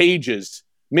black pages,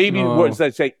 maybe words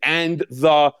that say, and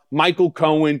the Michael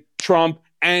Cohen, Trump,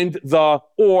 and the,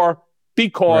 or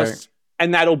because,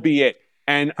 and that'll be it.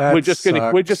 And we're just going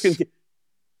to,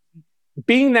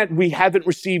 being that we haven't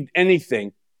received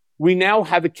anything, we now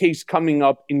have a case coming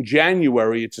up in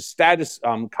January. It's a status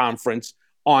conference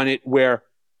on it where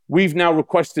we've now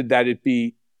requested that it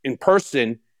be in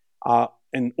person,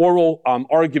 an oral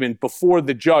argument before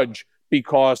the judge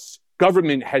because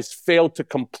government has failed to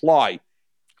comply.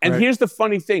 And here's the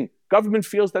funny thing. Government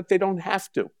feels that they don't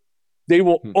have to. They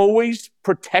will always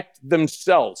protect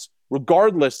themselves,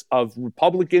 regardless of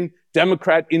Republican,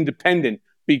 Democrat, Independent,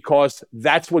 because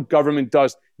that's what government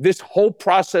does. This whole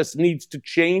process needs to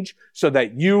change so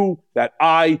that you, that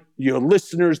I, your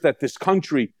listeners, that this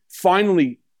country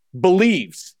finally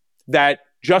believes that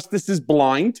justice is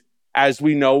blind. As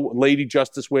we know, Lady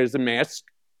Justice wears a mask,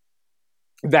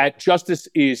 that justice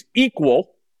is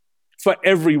equal for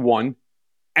everyone,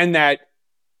 and that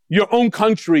your own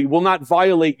country will not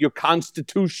violate your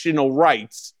constitutional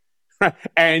rights.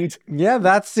 And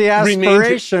that's the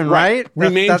aspiration, right?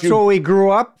 That's what we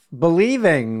grew up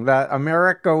believing, that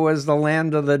America was the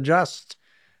land of the just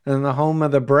and the home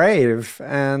of the brave.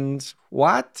 And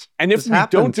what? And if we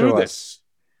don't do this,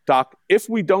 Doc, if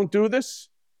we don't do this,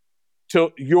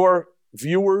 to your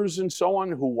viewers and so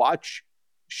on who watch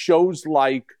shows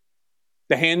like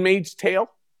The Handmaid's Tale,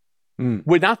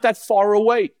 we're not that far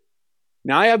away.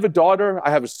 Now, I have a daughter,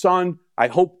 I have a son, I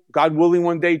hope, God willing,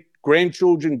 one day,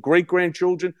 grandchildren,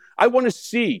 great-grandchildren. I want to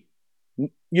see,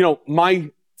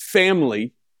 my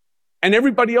family and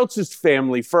everybody else's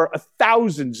family for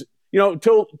thousands,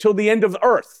 till the end of the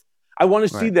earth. I want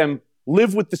to see them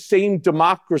live with the same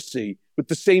democracy, with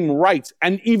the same rights,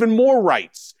 and even more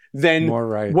rights than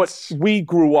what we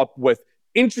grew up with.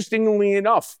 Interestingly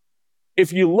enough,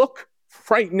 if you look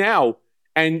right now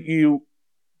and you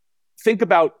think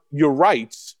about your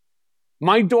rights,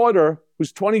 my daughter,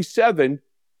 who's 27,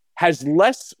 has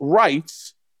less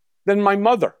rights than my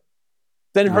mother,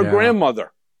 than her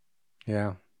grandmother.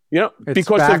 Yeah.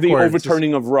 Because backwards. Of the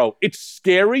overturning of Roe. It's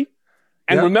scary.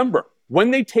 And remember,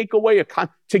 when they take away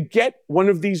to get one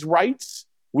of these rights,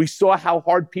 we saw how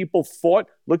hard people fought.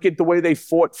 Look at the way they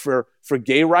fought for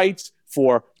gay rights,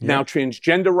 for now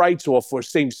transgender rights, or for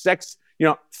same-sex.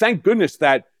 Thank goodness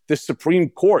that the Supreme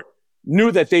Court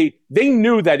knew that they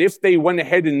knew that if they went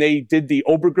ahead and they did the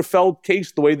Obergefell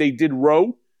case the way they did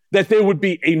Roe, that there would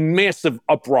be a massive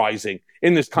uprising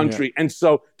in this country. And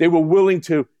so they were willing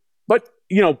to,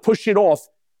 push it off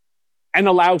and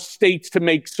allow states to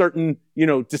make certain,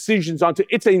 decisions onto it.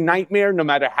 It's a nightmare, no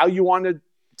matter how you want to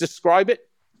describe it.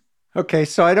 Okay,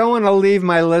 so I don't want to leave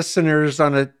my listeners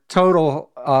on a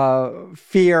total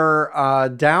fear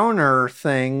downer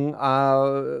thing.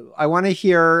 I want to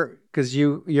hear, because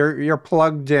you're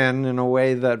plugged in a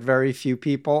way that very few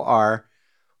people are,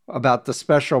 about the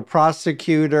special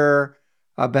prosecutor,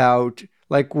 about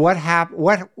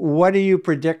what do you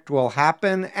predict will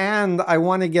happen? And I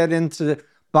want to get into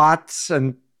bots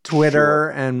and Twitter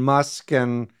and Musk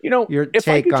and your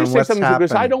take on what's happening.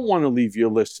 Because I don't want to leave your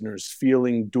listeners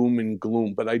feeling doom and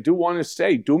gloom, but I do want to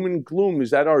say doom and gloom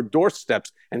is at our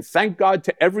doorsteps. And thank God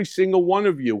to every single one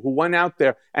of you who went out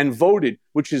there and voted,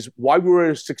 which is why we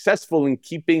were successful in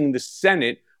keeping the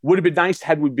Senate. Would have been nice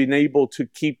had we been able to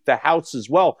keep the House as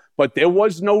well. But there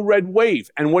was no red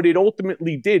wave. And what it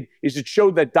ultimately did is it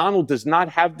showed that Donald does not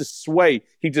have the sway.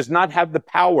 He does not have the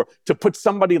power to put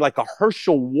somebody like a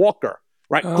Herschel Walker,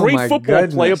 right? Oh, great football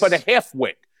player, but a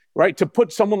half-wit, right? To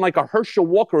put someone like a Herschel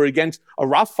Walker against a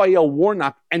Raphael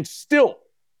Warnock, and still,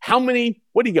 how many,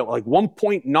 what do you get, like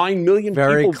 1.9 million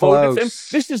people voted for him?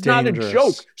 This is not a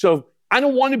joke. So I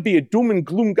don't want to be a doom and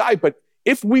gloom guy, but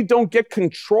if we don't get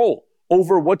control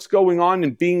over what's going on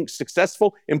and being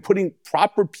successful in putting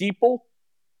proper people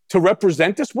to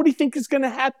represent us, what do you think is going to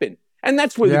happen? And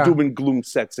that's where the doom and gloom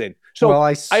sets in. So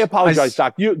I apologize,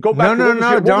 Doc. You go back.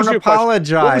 No, don't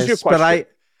apologize. But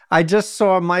I just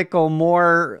saw Michael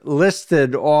Moore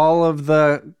listed all of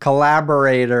the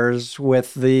collaborators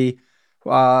with the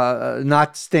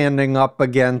not standing up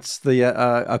against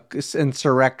the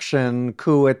insurrection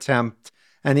coup attempt.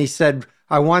 And he said,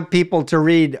 I want people to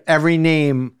read every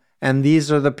name, and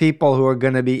these are the people who are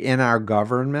going to be in our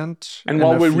government. And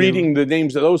while we're reading the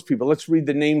names of those people, let's read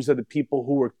the names of the people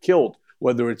who were killed,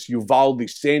 whether it's Uvalde,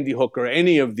 Sandy Hook, or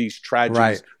any of these tragedies.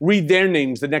 Right. Read their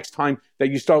names the next time that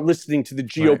you start listening to the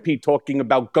GOP talking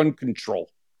about gun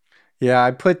control. Yeah, I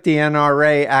put the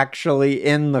NRA actually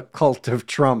in the cult of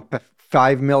Trump,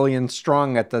 5 million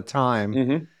strong at the time.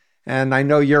 Mm-hmm. And I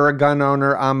know you're a gun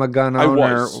owner. I'm a gun owner.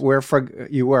 I was.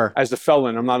 You were. As a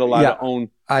felon, I'm not allowed to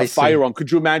own a firearm.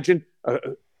 Could you imagine?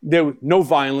 There was no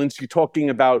violence. You're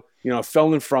talking about, a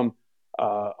felon from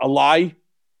a lie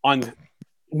on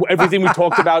everything we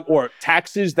talked about, or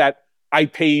taxes that I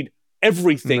paid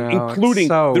everything, including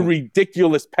the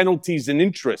ridiculous penalties and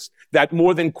interest that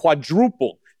more than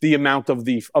quadrupled the amount of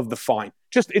the fine.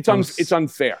 Just it's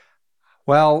unfair.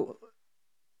 Well,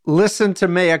 listen to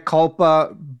Mea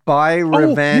Culpa by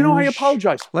Revenge. I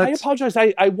apologize.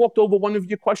 I walked over one of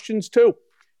your questions too.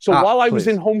 So while I was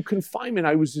in home confinement,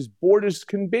 I was as bored as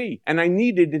can be. And I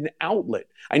needed an outlet.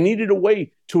 I needed a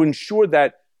way to ensure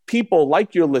that people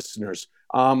like your listeners,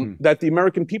 that the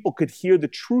American people could hear the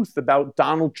truth about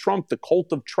Donald Trump, the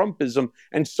cult of Trumpism,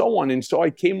 and so on. And so I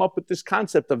came up with this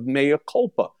concept of Mea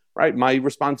Culpa, right? My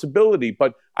responsibility.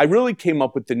 But I really came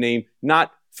up with the name,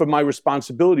 not for my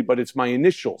responsibility, but it's my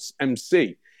initials,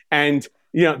 MC. And,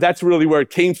 that's really where it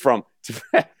came from.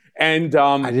 And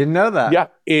I didn't know that. Yeah,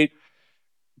 it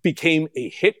became a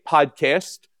hit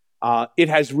podcast. It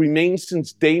has remained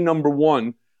since day number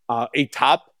one, a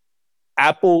top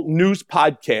Apple News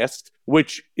podcast,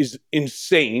 which is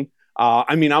insane.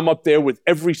 I'm up there with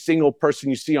every single person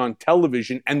you see on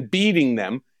television and beating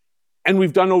them. And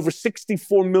we've done over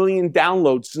 64 million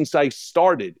downloads since I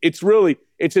started. It's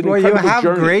It's an Well, you incredible have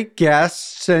journey. great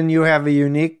guests and you have a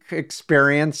unique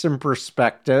experience and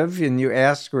perspective, and you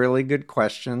ask really good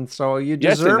questions, so you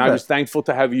Yes, deserve and I was it. thankful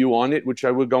to have you on it, which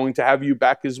I was going to have you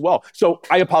back as well. So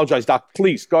I apologize, Doc.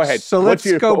 Please go ahead. So What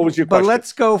was your question?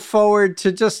 let's go forward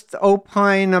to just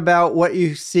opine about what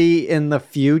you see in the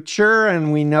future.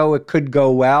 And we know it could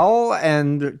go well,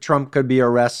 and Trump could be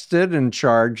arrested and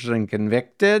charged and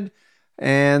convicted,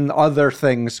 and other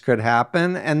things could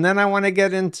happen. And then I want to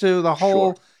get into the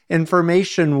whole Sure.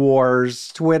 information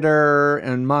wars, Twitter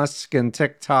and Musk and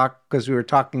TikTok, because we were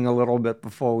talking a little bit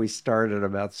before we started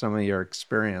about some of your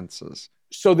experiences.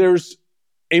 So there's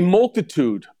a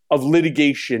multitude of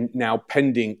litigation now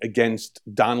pending against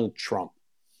Donald Trump,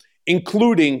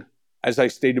 including, as I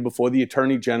stated before, the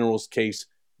Attorney General's case.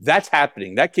 That's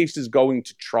happening. That case is going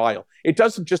to trial. It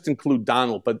doesn't just include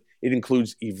Donald, but it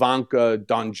includes Ivanka,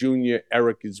 Don Jr.,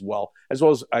 Eric as well as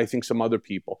I think some other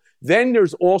people. Then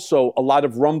there's also a lot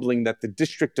of rumbling that the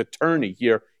district attorney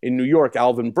here in New York,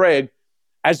 Alvin Bragg,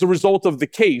 as a result of the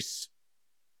case,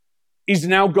 is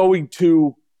now going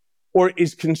to, or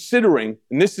is considering,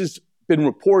 and this has been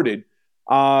reported,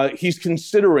 he's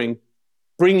considering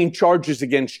bringing charges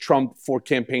against Trump for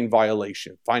campaign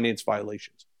violation, finance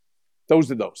violations. Those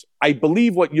are those. I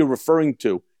believe what you're referring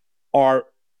to are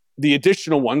the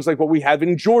additional ones, like what we have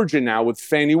in Georgia now with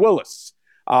Fani Willis.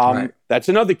 Right. That's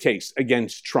another case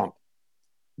against Trump.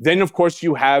 Then, of course,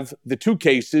 you have the two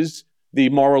cases, the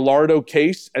Mar-a-Lago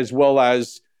case, as well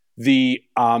as the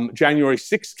January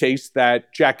 6th case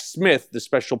that Jack Smith, the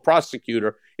special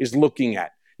prosecutor, is looking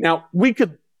at. Now, we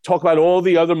could talk about all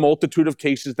the other multitude of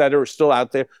cases that are still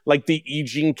out there, like the E.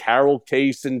 Jean Carroll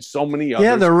case and so many others.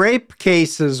 Yeah, the rape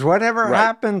cases. Whatever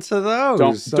happened to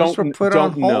those? Those were put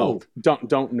on hold.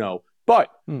 Don't know. But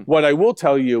what I will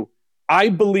tell you, I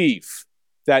believe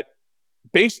that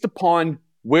based upon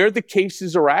where the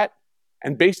cases are at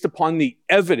and based upon the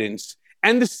evidence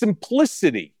and the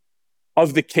simplicity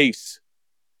of the case,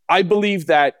 I believe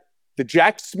that the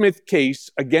Jack Smith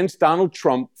case against Donald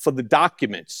Trump for the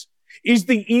documents is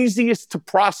the easiest to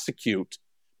prosecute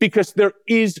because there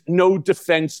is no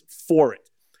defense for it.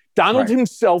 Donald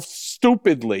himself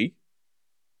stupidly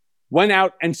went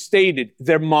out and stated,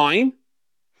 they're mine,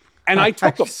 and I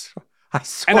took them,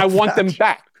 and I want them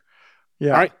back.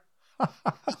 Yeah. All right?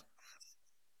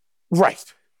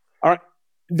 Right. All right.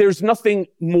 There's nothing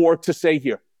more to say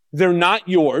here. They're not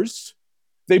yours.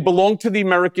 They belong to the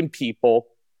American people,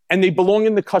 and they belong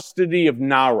in the custody of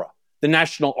NARA, the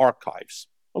National Archives.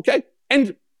 Okay?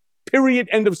 And period,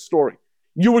 end of story.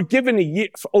 You were given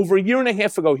over a year and a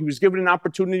half ago, he was given an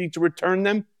opportunity to return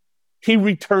them. He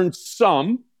returned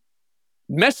some,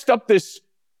 messed up this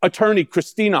attorney,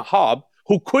 Christina Hobb,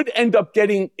 who could end up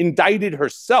getting indicted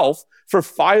herself for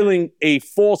filing a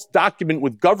false document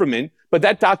with government, but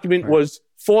that document was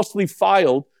falsely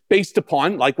filed based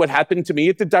upon, like what happened to me,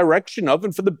 at the direction of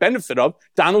and for the benefit of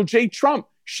Donald J. Trump.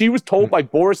 She was told by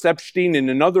Boris Epstein and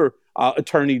another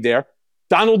attorney there,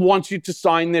 Donald wants you to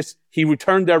sign this. He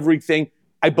returned everything.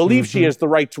 I believe she has the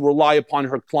right to rely upon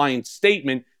her client's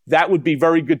statement. That would be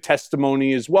very good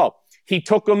testimony as well. He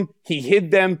took them. He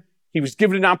hid them. He was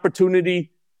given an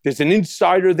opportunity. There's an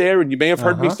insider there, and you may have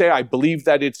heard me say, I believe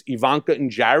that it's Ivanka and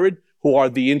Jared who are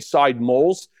the inside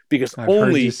moles, because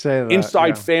only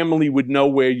inside family would know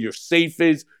where your safe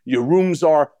is, your rooms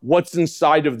are, what's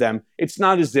inside of them. It's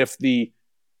not as if the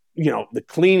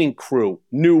cleaning crew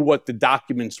knew what the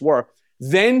documents were.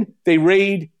 Then they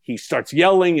raid. He starts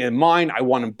yelling, and mine, I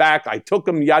want him back. I took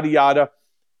him, yada, yada.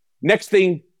 Next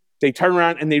thing, they turn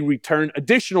around and they return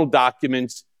additional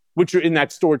documents, which are in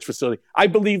that storage facility. I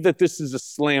believe that this is a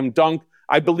slam dunk.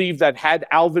 I believe that had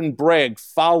Alvin Bragg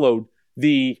followed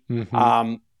the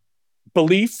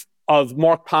belief of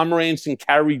Mark Pomerantz and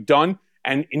Carrie Dunn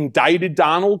and indicted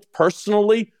Donald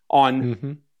personally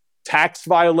on tax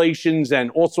violations and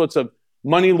all sorts of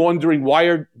money laundering,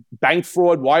 bank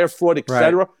fraud, wire fraud,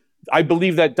 etc. I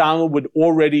believe that Donald would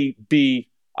already be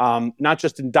not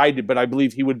just indicted, but I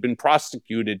believe he would have been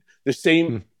prosecuted the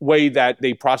same way that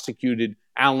they prosecuted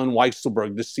Alan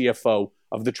Weisselberg, the CFO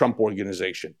of the Trump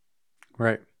Organization.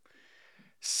 Right.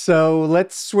 So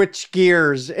let's switch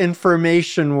gears.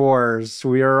 Information wars.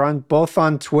 We are both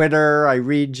on Twitter. I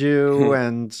read you,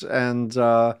 and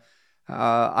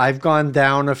I've gone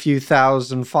down a few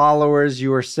thousand followers.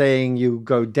 You were saying you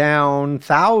go down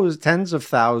tens of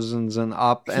thousands and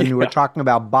up, and you were talking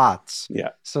about bots. Yeah.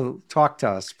 So talk to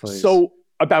us, please. So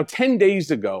about 10 days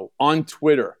ago on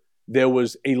Twitter, there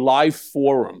was a live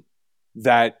forum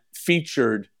that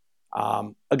featured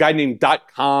a guy named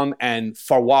 .com and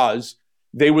Fawaz.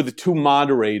 They were the two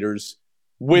moderators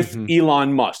with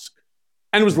Elon Musk.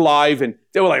 And it was live, and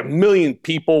there were like 1 million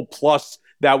people plus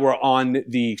that were on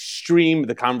the stream,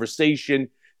 the conversation.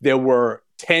 There were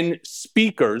 10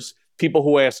 speakers, people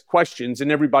who asked questions,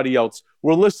 and everybody else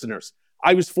were listeners.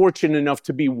 I was fortunate enough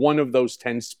to be one of those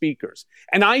 10 speakers.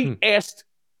 And I asked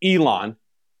Elon,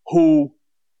 who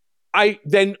I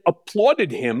then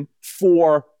applauded him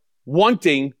for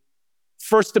wanting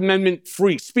First Amendment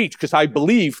free speech, because I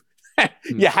believe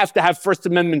you have to have First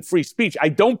Amendment free speech. I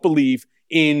don't believe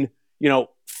in,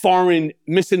 foreign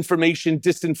misinformation,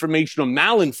 disinformation, or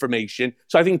malinformation.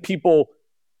 So I think people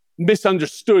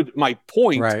misunderstood my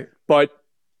point. Right. But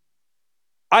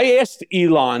I asked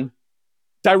Elon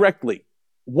directly,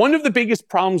 one of the biggest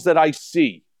problems that I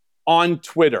see on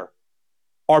Twitter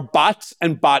are bots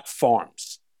and bot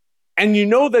farms. And you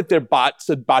know that they're bots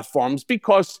and bot farms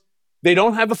because they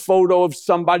don't have a photo of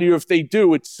somebody, or if they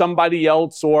do, it's somebody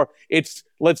else, or it's,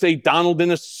 let's say, Donald in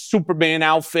a Superman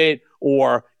outfit,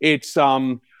 or it's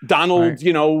Donald,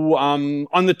 right.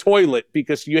 On the toilet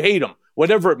because you hate him,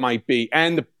 whatever it might be.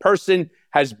 And the person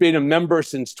has been a member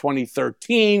since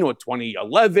 2013 or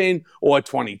 2011 or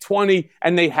 2020,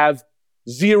 and they have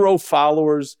 0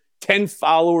 followers, 10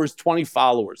 followers, 20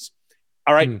 followers.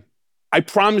 All right. I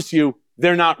promise you,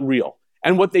 they're not real.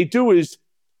 And what they do is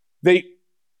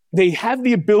they have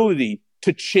the ability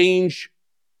to change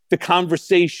the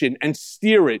conversation and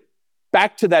steer it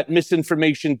back to that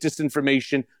misinformation,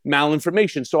 disinformation,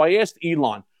 malinformation. So I asked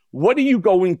Elon, what are you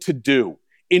going to do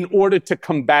in order to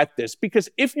combat this? Because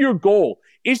if your goal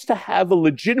is to have a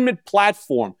legitimate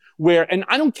platform where, and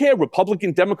I don't care,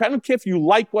 Republican, Democrat, I don't care if you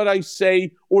like what I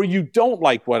say or you don't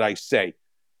like what I say.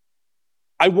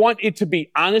 I want it to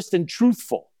be honest and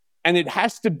truthful, and it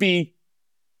has to be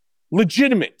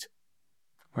legitimate.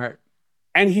 Right.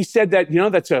 And he said that,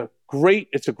 it's a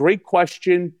great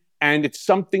question, and it's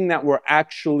something that we're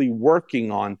actually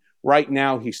working on right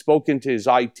now. He's spoken to his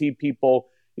IT people.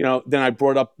 Then I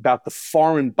brought up about the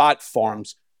foreign bot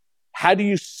farms. How do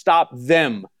you stop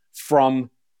them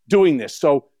from doing this?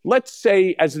 So let's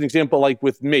say, as an example, like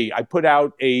with me, I put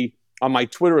out on my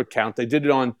Twitter account, I did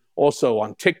it also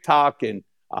on TikTok, and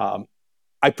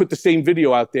I put the same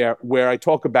video out there where I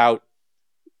talk about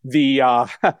the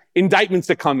indictments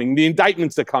are coming,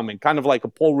 kind of like a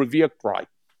Paul Revere cry.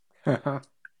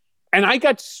 And I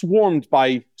got swarmed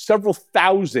by several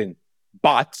thousand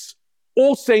bots,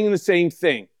 all saying the same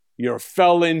thing. You're a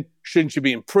felon, shouldn't you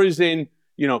be in prison,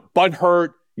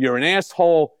 butthurt, you're an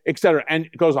asshole, etc. And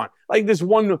it goes on. Like this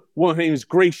one woman, her name is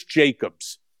Grace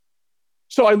Jacobs.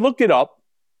 So I look it up,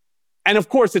 and of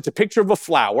course it's a picture of a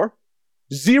flower,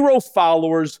 0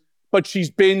 followers, but she's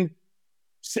been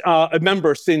a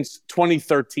member since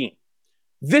 2013.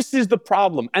 This is the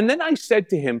problem. And then I said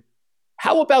to him,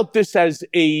 how about this as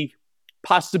a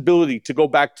possibility to go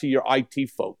back to your IT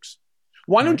folks?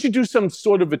 Why don't you do some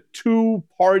sort of a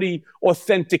 2-party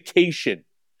authentication,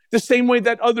 the same way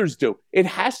that others do? It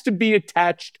has to be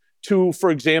attached to, for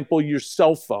example, your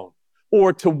cell phone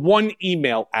or to one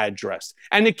email address.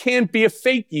 And it can't be a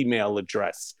fake email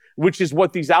address, which is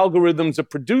what these algorithms are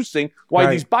producing, why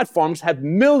these bot farms have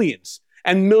millions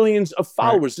and millions of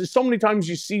followers. There's so many times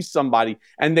you see somebody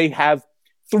and they have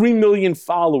 3 million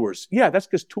followers. Yeah, that's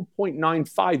because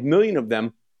 2.95 million of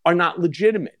them are not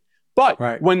legitimate.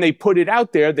 But when they put it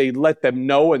out there, they let them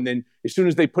know. And then as soon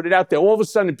as they put it out there, all of a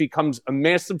sudden it becomes a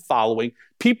massive following.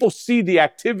 People see the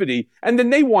activity, and then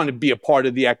they want to be a part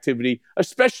of the activity,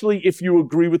 especially if you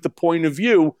agree with the point of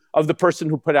view of the person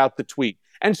who put out the tweet.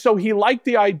 And so he liked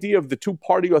the idea of the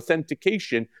 2-party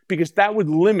authentication because that would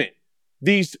limit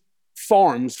these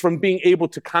farms from being able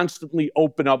to constantly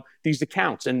open up these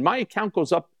accounts. And my account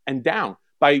goes up and down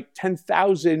by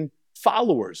 10,000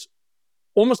 followers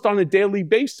almost on a daily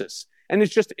basis. And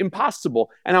it's just impossible.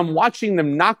 And I'm watching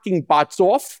them knocking bots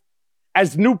off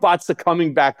as new bots are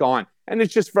coming back on. And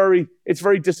it's just very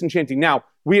disenchanting. Now,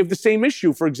 we have the same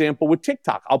issue, for example, with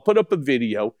TikTok. I'll put up a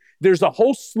video. There's a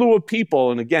whole slew of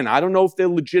people. And again, I don't know if they're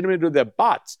legitimate or they're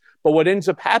bots, but what ends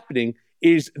up happening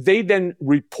is they then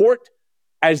report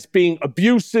as being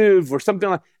abusive or something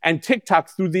like that. And TikTok,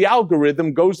 through the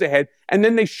algorithm, goes ahead and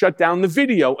then they shut down the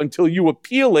video until you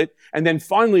appeal it. And then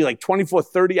finally, like 24,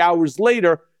 30 hours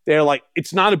later, they're like,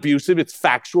 it's not abusive, it's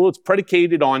factual, it's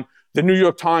predicated on the New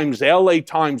York Times, the LA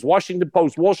Times, Washington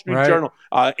Post, Wall Street Journal,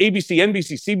 ABC,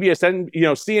 NBC, CBS,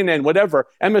 CNN, whatever,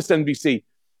 MSNBC.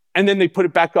 And then they put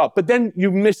it back up. But then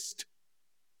you missed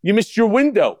your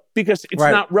window because it's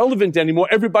not relevant anymore.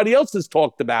 Everybody else has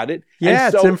talked about it. Yeah,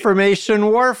 and so, it's information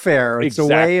warfare. It's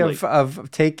exactly. a way of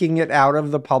taking it out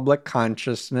of the public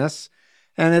consciousness.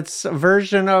 and it's a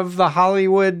version of the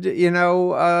Hollywood,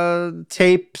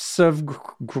 tapes of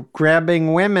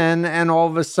grabbing women, and all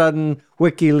of a sudden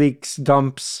WikiLeaks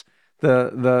dumps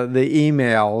the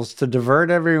emails to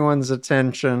divert everyone's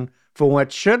attention for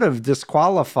what should have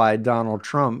disqualified Donald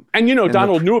Trump. And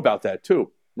Donald knew about that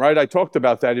too, right? I talked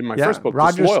about that in my first book.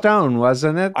 Roger Stone,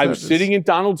 wasn't it? I was sitting in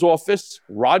Donald's office.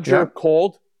 Roger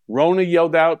called. Rona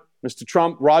yelled out, "Mr.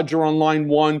 Trump, Roger on line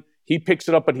 1. He picks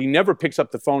it up, but he never picks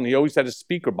up the phone. He always had a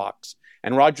speaker box.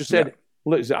 And Roger said,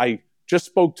 "Listen, I just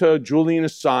spoke to Julian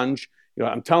Assange.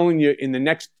 I'm telling you, in the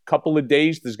next couple of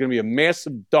days, there's going to be a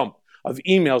massive dump of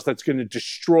emails that's going to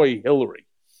destroy Hillary."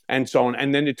 And so on.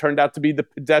 And then it turned out to be the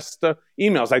Podesta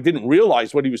emails. I didn't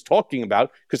realize what he was talking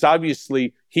about because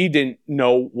obviously he didn't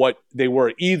know what they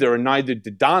were either, and neither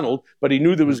did Donald. But he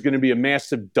knew there was going to be a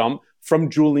massive dump from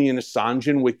Julian Assange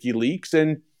and WikiLeaks,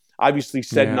 and obviously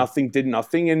said nothing, did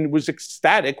nothing, and was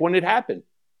ecstatic when it happened.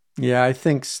 Yeah, I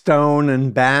think Stone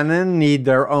and Bannon need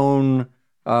their own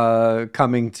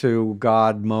coming to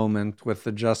God moment with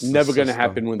the justice system. Never going to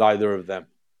happen with either of them.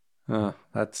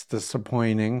 That's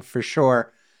disappointing for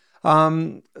sure.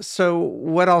 So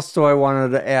what else do I wanted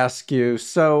to ask you?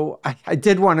 So I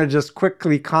did want to just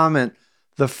quickly comment.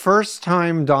 The first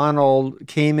time Donald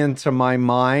came into my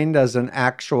mind as an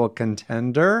actual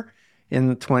contender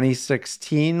in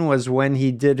 2016 was when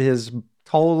he did his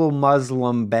total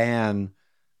Muslim ban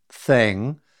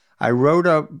thing. I wrote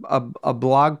a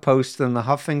blog post in the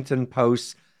Huffington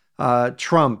Post,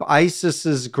 Trump,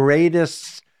 ISIS's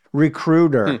greatest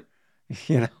recruiter,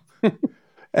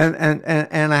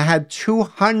 And I had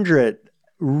 200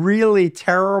 really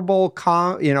terrible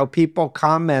people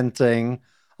commenting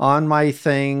on my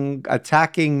thing,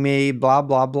 attacking me, blah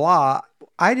blah blah.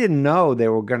 I didn't know they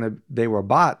were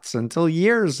bots until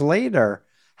years later.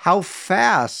 How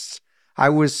fast I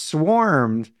was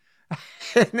swarmed,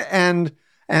 and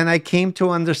I came to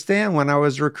understand when I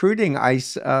was recruiting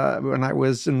when I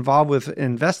was involved with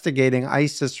investigating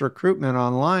ISIS recruitment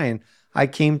online. I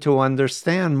came to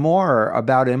understand more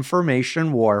about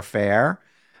information warfare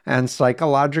and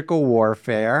psychological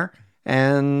warfare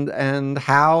and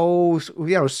how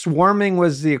swarming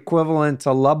was the equivalent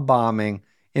to love bombing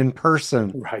in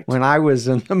person when I was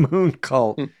in the moon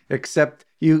cult, except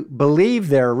you believe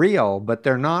they're real, but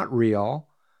they're not real.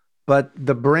 But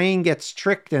the brain gets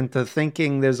tricked into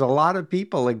thinking there's a lot of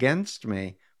people against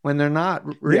me when they're not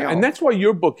real. Yeah, and that's why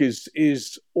your book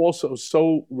is also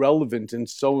so relevant and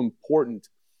so important.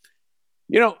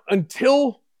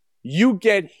 Until you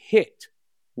get hit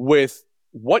with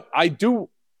what I do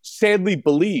sadly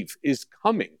believe is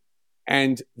coming,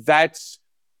 and that's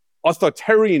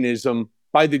authoritarianism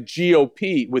by the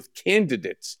GOP with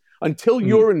candidates, until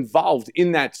you're involved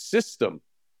in that system,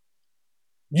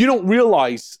 you don't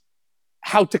realize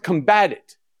how to combat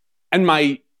it. And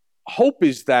my hope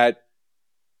is that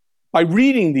by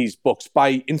reading these books,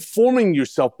 by informing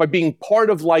yourself, by being part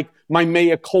of my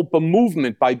mea culpa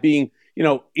movement, by being,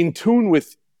 in tune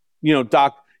with,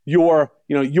 Doc, your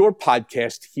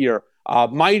podcast here,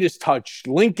 Midas Touch,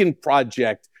 Lincoln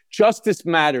Project, Justice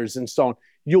Matters, and so on,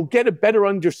 you'll get a better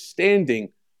understanding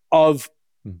of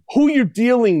who you're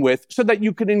dealing with so that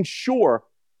you can ensure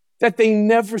that they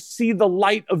never see the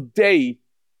light of day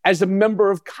as a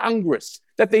member of Congress,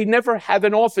 that they never have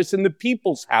an office in the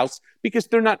people's house because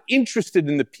they're not interested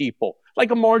in the people,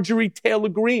 like a Marjorie Taylor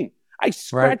Greene. I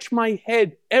scratch my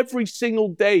head every single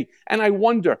day and I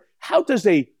wonder, how does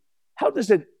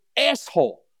an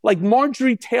asshole like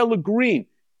Marjorie Taylor Greene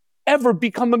ever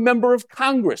become a member of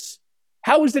Congress?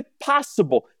 How is it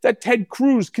possible that Ted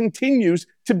Cruz continues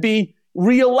to be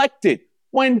reelected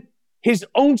when his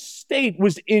own state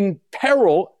was in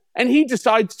peril and he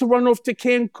decides to run off to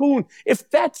Cancun? If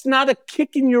that's not a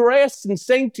kick in your ass and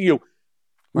saying to you,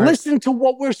 listen to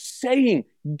what we're saying,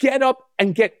 get up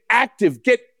and get active,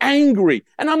 get angry.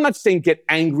 And I'm not saying get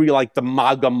angry like the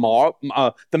MAGA mob,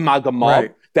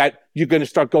 that you're going to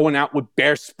start going out with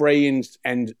bear spray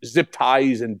and zip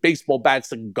ties and baseball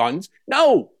bats and guns.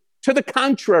 No, to the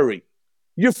contrary.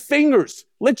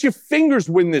 Let your fingers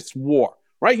win this war.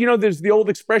 Right? There's the old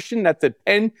expression that the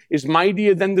pen is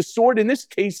mightier than the sword. In this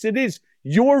case, it is.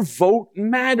 Your vote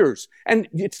matters. And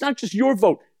it's not just your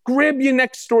vote. Grab your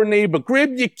next door neighbor.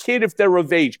 Grab your kid if they're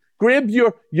of age. Grab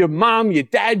your mom, your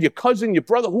dad, your cousin, your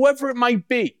brother, whoever it might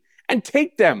be, and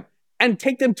take them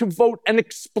to vote and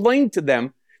explain to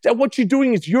them that what you're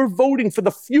doing is you're voting for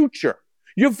the future.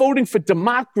 You're voting for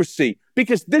democracy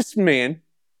because this man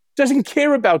doesn't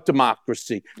care about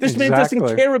democracy. This man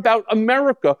doesn't care about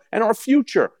America and our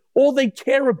future. All they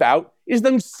care about is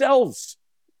themselves.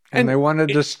 And they want to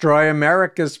destroy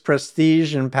America's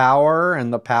prestige and power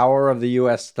and the power of the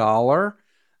U.S. dollar.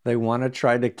 They want to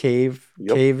try to cave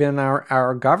Yep. in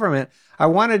our government. I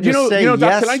want to just say Doc,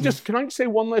 yes. can I just say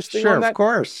one last thing sure, on that? Of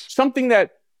course. Something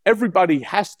that everybody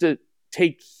has to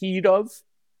take heed of.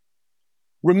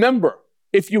 Remember,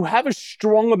 if you have a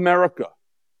strong America,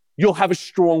 you'll have a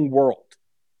strong world.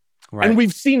 Right. And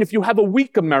we've seen if you have a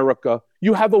weak America,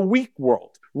 you have a weak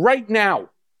world. Right now,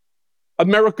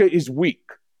 America is weak.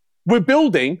 We're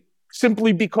building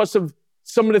simply because of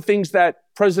some of the things that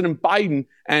President Biden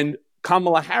and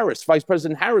Kamala Harris, Vice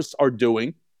President Harris, are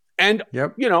doing. And,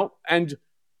 and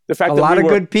the fact that a lot of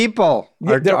good people.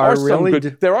 There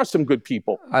are some good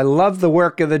people. I love the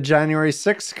work of the January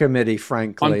 6th committee,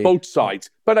 frankly. On both sides.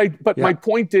 But my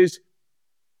point is,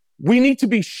 we need to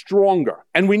be stronger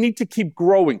and we need to keep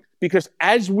growing, because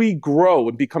as we grow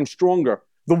and become stronger,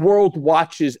 the world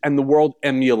watches and the world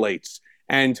emulates.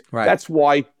 And that's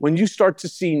why when you start to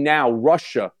see now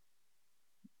Russia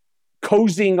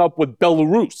cozying up with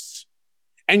Belarus,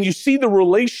 and you see the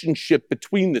relationship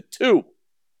between the two,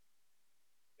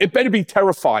 it better be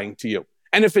terrifying to you.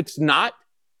 And if it's not,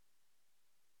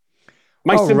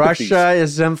 my sympathies. Russia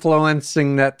is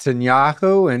influencing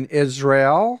Netanyahu and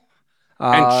Israel.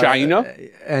 And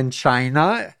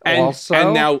China also.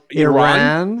 And now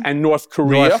Iran and North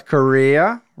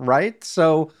Korea, right?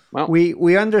 So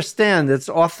we understand it's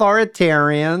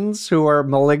authoritarians who are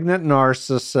malignant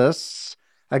narcissists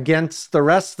against the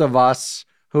rest of us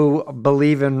who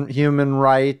believe in human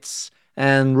rights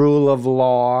and rule of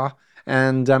law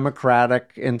and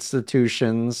democratic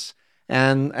institutions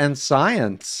and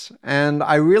science. And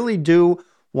I really do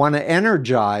want to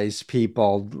energize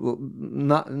people,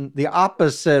 not the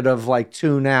opposite of like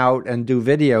tune out and do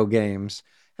video games,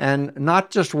 and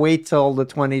not just wait till the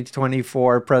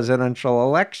 2024 presidential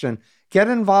election. Get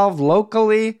involved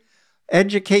locally,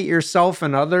 educate yourself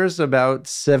and others about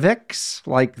civics,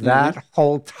 like that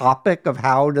whole topic of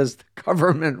how does the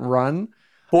government run.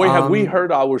 Boy, have we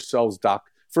hurt ourselves, Doc.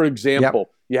 For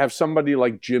example, you have somebody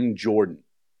like Jim Jordan.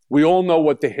 We all know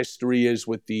what the history is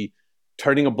with the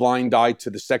turning a blind eye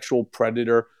to the sexual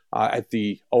predator at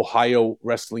the Ohio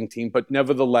wrestling team. But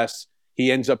nevertheless,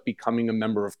 he ends up becoming a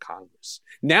member of Congress.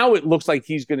 Now it looks like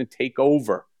he's going to take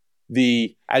over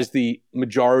as the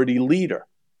majority leader.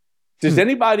 Does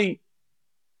anybody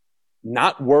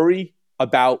not worry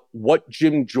about what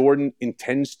Jim Jordan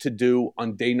intends to do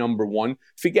on day number one,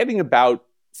 forgetting about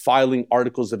filing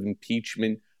articles of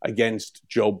impeachment against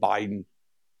Joe Biden,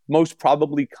 most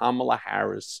probably Kamala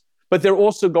Harris, but they're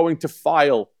also going to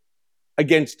file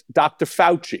against Dr.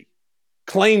 Fauci,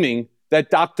 claiming that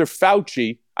Dr.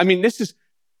 Fauci, this is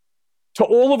to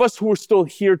all of us who are still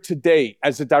here today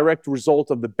as a direct result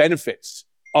of the benefits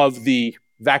of the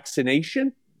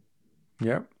vaccination.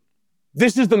 Yep.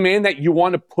 This is the man that you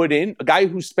want to put in, a guy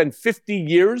who spent 50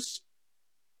 years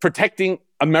protecting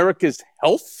America's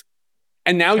health,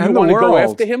 and now you want to go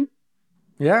after him?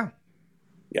 Yeah.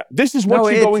 Yeah. This is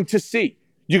what you're going to see.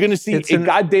 You're going to see a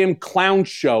goddamn clown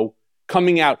show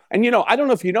coming out. And, I don't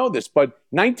know if you know this, but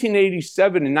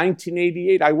 1987 and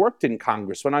 1988, I worked in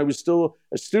Congress when I was still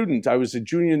a student. I was a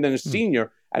junior and then a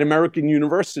senior at American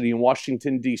University in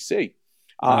Washington, D.C.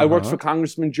 I worked for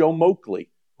Congressman Joe Moakley,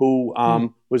 who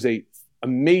was a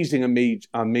amazing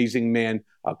man,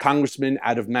 a congressman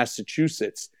out of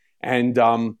Massachusetts. And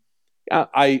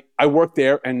I worked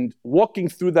there, and walking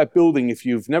through that building, if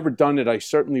you've never done it, I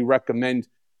certainly recommend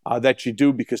that you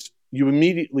do, because you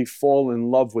immediately fall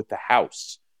in love with the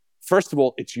house. First of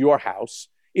all, it's your house.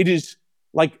 It is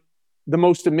like the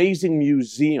most amazing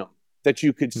museum that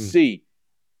you could see.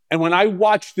 And when I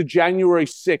watched the January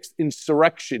 6th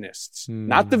insurrectionists,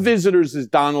 not the visitors, as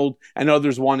Donald and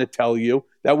others want to tell you,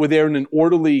 that were there in an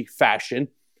orderly fashion,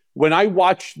 when I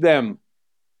watched them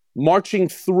marching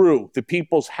through the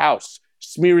people's house,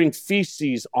 smearing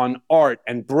feces on art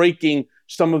and breaking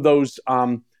some of those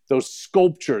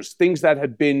sculptures, things that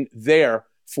had been there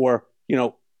for,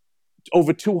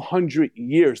 over 200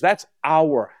 years. That's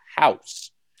our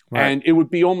house. Right. And it would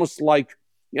be almost like,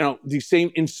 the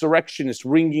same insurrectionists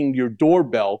ringing your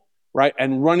doorbell, right,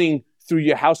 and running through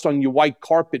your house on your white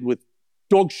carpet with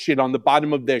dog shit on the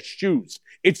bottom of their shoes.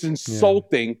 It's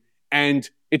insulting and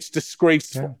it's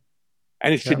disgraceful. Yeah.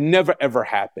 And it should never, ever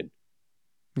happen.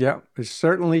 Yeah, it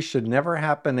certainly should never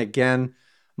happen again.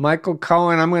 Michael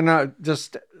Cohen, I'm going to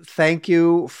just thank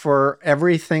you for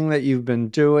everything that you've been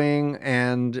doing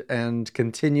and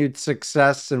continued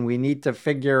success. And we need to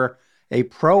figure a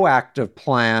proactive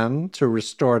plan to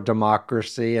restore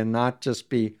democracy and not just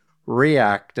be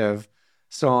reactive.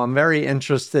 So I'm very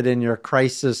interested in your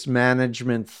crisis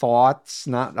management thoughts,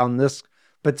 not on this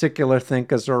particular thing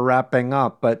because we're wrapping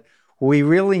up, but we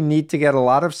really need to get a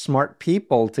lot of smart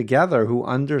people together who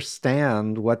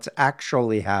understand what's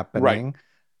actually happening.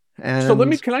 Right. So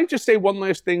And can I just say one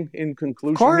last thing in of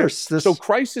conclusion here? course, So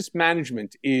crisis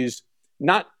management is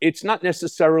it's not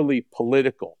necessarily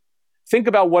political. Think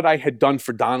about what I had done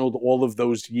for Donald all of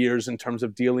those years in terms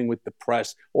of dealing with the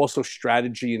press, also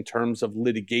strategy in terms of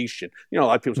litigation. A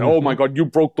lot of people say, oh my God, you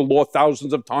broke the law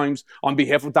thousands of times on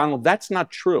behalf of Donald. That's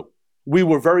not true. We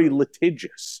were very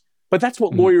litigious, but that's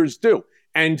what lawyers do.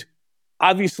 And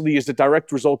obviously, as a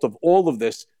direct result of all of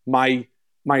this, my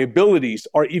abilities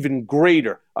are even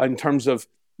greater in terms of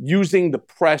using the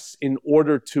press in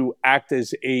order to act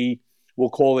as we'll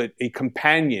call it a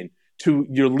companion to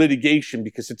your litigation,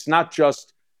 because it's not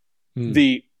just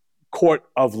the court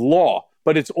of law,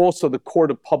 but it's also the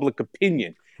court of public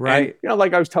opinion. Right. And,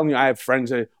 like I was telling you, I have friends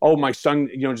that, oh, my son,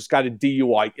 just got a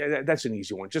DUI. Yeah, that's an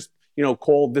easy one. Just,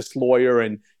 call this lawyer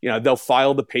and, they'll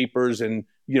file the papers and,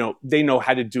 they know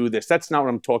how to do this. That's not what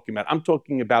I'm talking about. I'm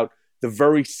talking about the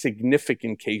very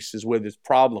significant cases where there's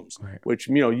problems, which,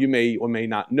 you may or may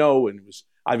not know, and it was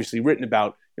obviously written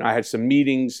about. I had some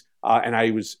meetings and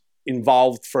I was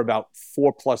involved for about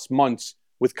 4+ months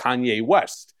with Kanye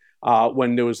West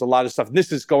when there was a lot of stuff.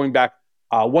 This is going back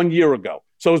 1 year ago.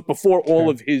 So it was before all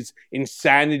of his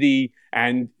insanity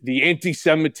and the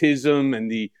anti-Semitism and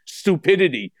the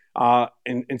stupidity.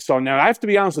 And so now I have to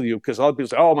be honest with you, because a lot of people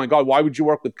say, oh my God, why would you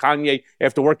work with Kanye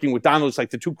after working with Donald? It's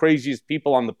like the two craziest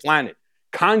people on the planet.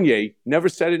 Kanye never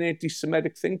said an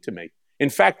anti-Semitic thing to me. In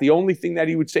fact, the only thing that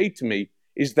he would say to me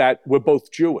is that we're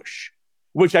both Jewish,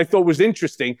 which I thought was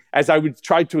interesting as I would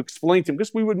try to explain to him,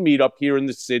 because we would meet up here in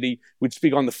the city. We'd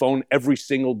speak on the phone every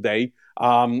single day.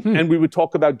 And we would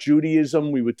talk about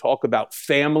Judaism. We would talk about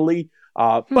family.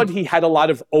 But he had a lot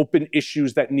of open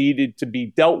issues that needed to be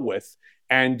dealt with.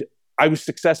 And I was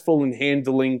successful in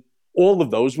handling all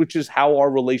of those, which is how our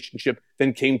relationship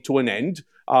then came to an end.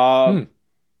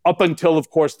 Up until, of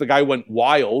course, the guy went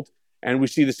wild. And we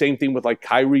see the same thing with like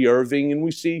Kyrie Irving. And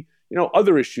we see,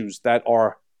 other issues that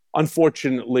are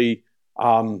unfortunately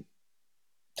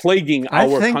plaguing our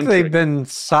country. I think they've been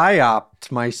psyoped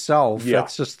myself. Yeah.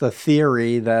 That's just the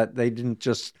theory that they didn't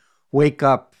just wake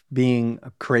up being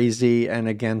crazy and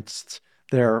against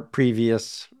their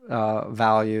previous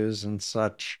values and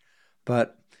such.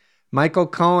 But Michael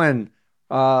Cohen,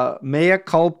 mea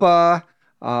culpa,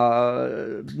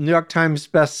 New York Times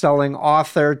bestselling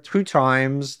author 2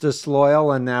 times,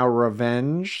 Disloyal and now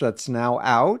Revenge. That's now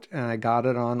out, and I got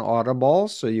it on Audible.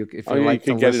 So if you like to listen, you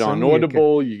can get it on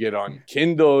Audible, you get it on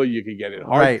Kindle, you can get it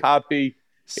hard copy.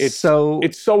 It's so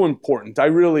important.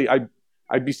 I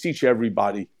beseech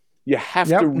everybody. You have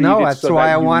to read it. No, that's so why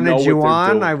that I wanted you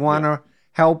on. Doing. I want to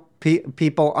help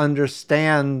people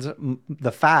understand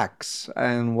the facts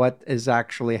and what is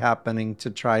actually happening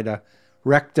to try to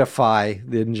rectify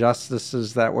the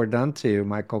injustices that were done to you,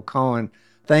 Michael Cohen.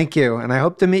 Thank you. And I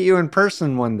hope to meet you in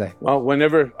person one day. Well,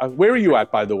 whenever. Where are you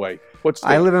at, by the way?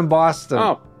 I live in Boston.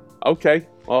 Oh, okay.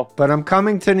 Well, but I'm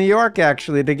coming to New York,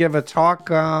 actually, to give a talk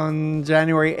on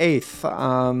January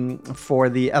 8th for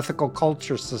the Ethical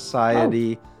Culture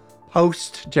Society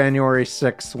post January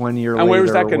 6th, 1 year later. And where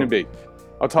is that going to be?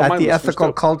 I'll tell at the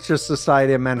Ethical Culture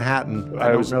Society of Manhattan.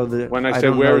 I don't know the When I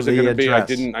said where is it going to be,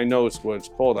 I know it's what it's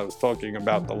called. I was talking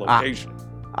about the location.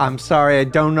 I'm sorry, I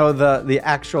don't know the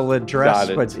actual address,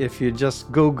 but if you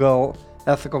just Google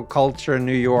Ethical Culture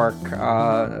New York,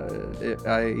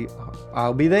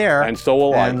 I'll be there. And so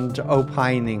will I. And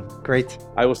opining. Great.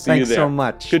 I will see you there. Thanks so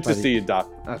much. Good to see you, Doc.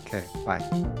 Okay, bye.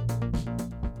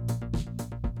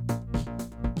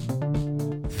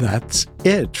 That's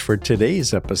it for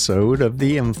today's episode of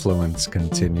The Influence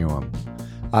Continuum.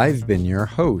 I've been your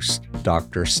host,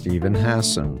 Dr. Stephen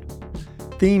Hassan.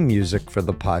 Theme music for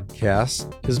the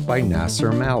podcast is by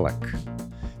Nasser Malik.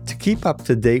 To keep up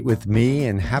to date with me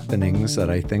and happenings that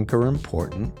I think are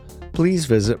important, please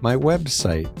visit my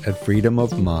website at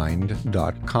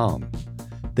freedomofmind.com.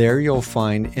 There you'll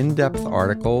find in-depth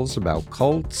articles about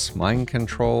cults, mind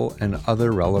control, and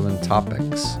other relevant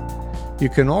topics. You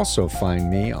can also find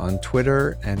me on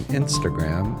Twitter and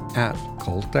Instagram at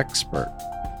CultExpert.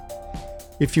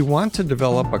 If you want to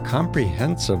develop a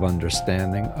comprehensive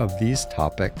understanding of these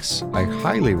topics, I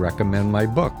highly recommend my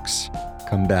books,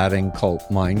 Combating Cult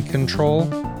Mind Control,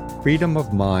 Freedom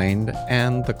of Mind,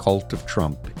 and The Cult of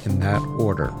Trump, in that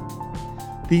order.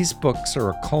 These books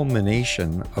are a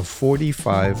culmination of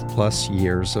 45+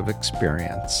 years of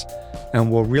experience and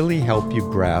will really help you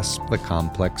grasp the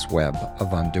complex web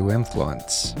of undue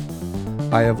influence.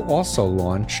 I have also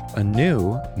launched a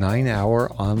new 9-hour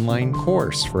online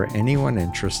course for anyone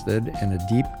interested in a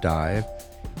deep dive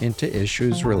into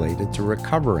issues related to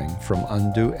recovering from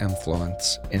undue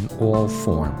influence in all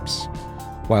forms.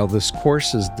 While this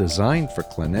course is designed for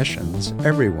clinicians,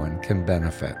 everyone can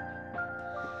benefit.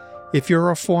 If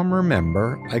you're a former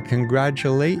member, I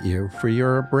congratulate you for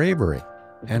your bravery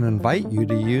and invite you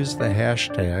to use the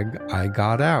hashtag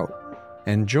 #IGotOut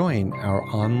and join our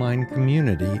online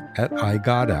community at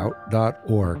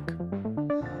igotout.org.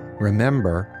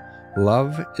 Remember,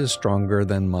 love is stronger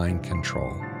than mind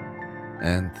control.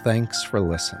 And thanks for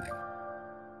listening.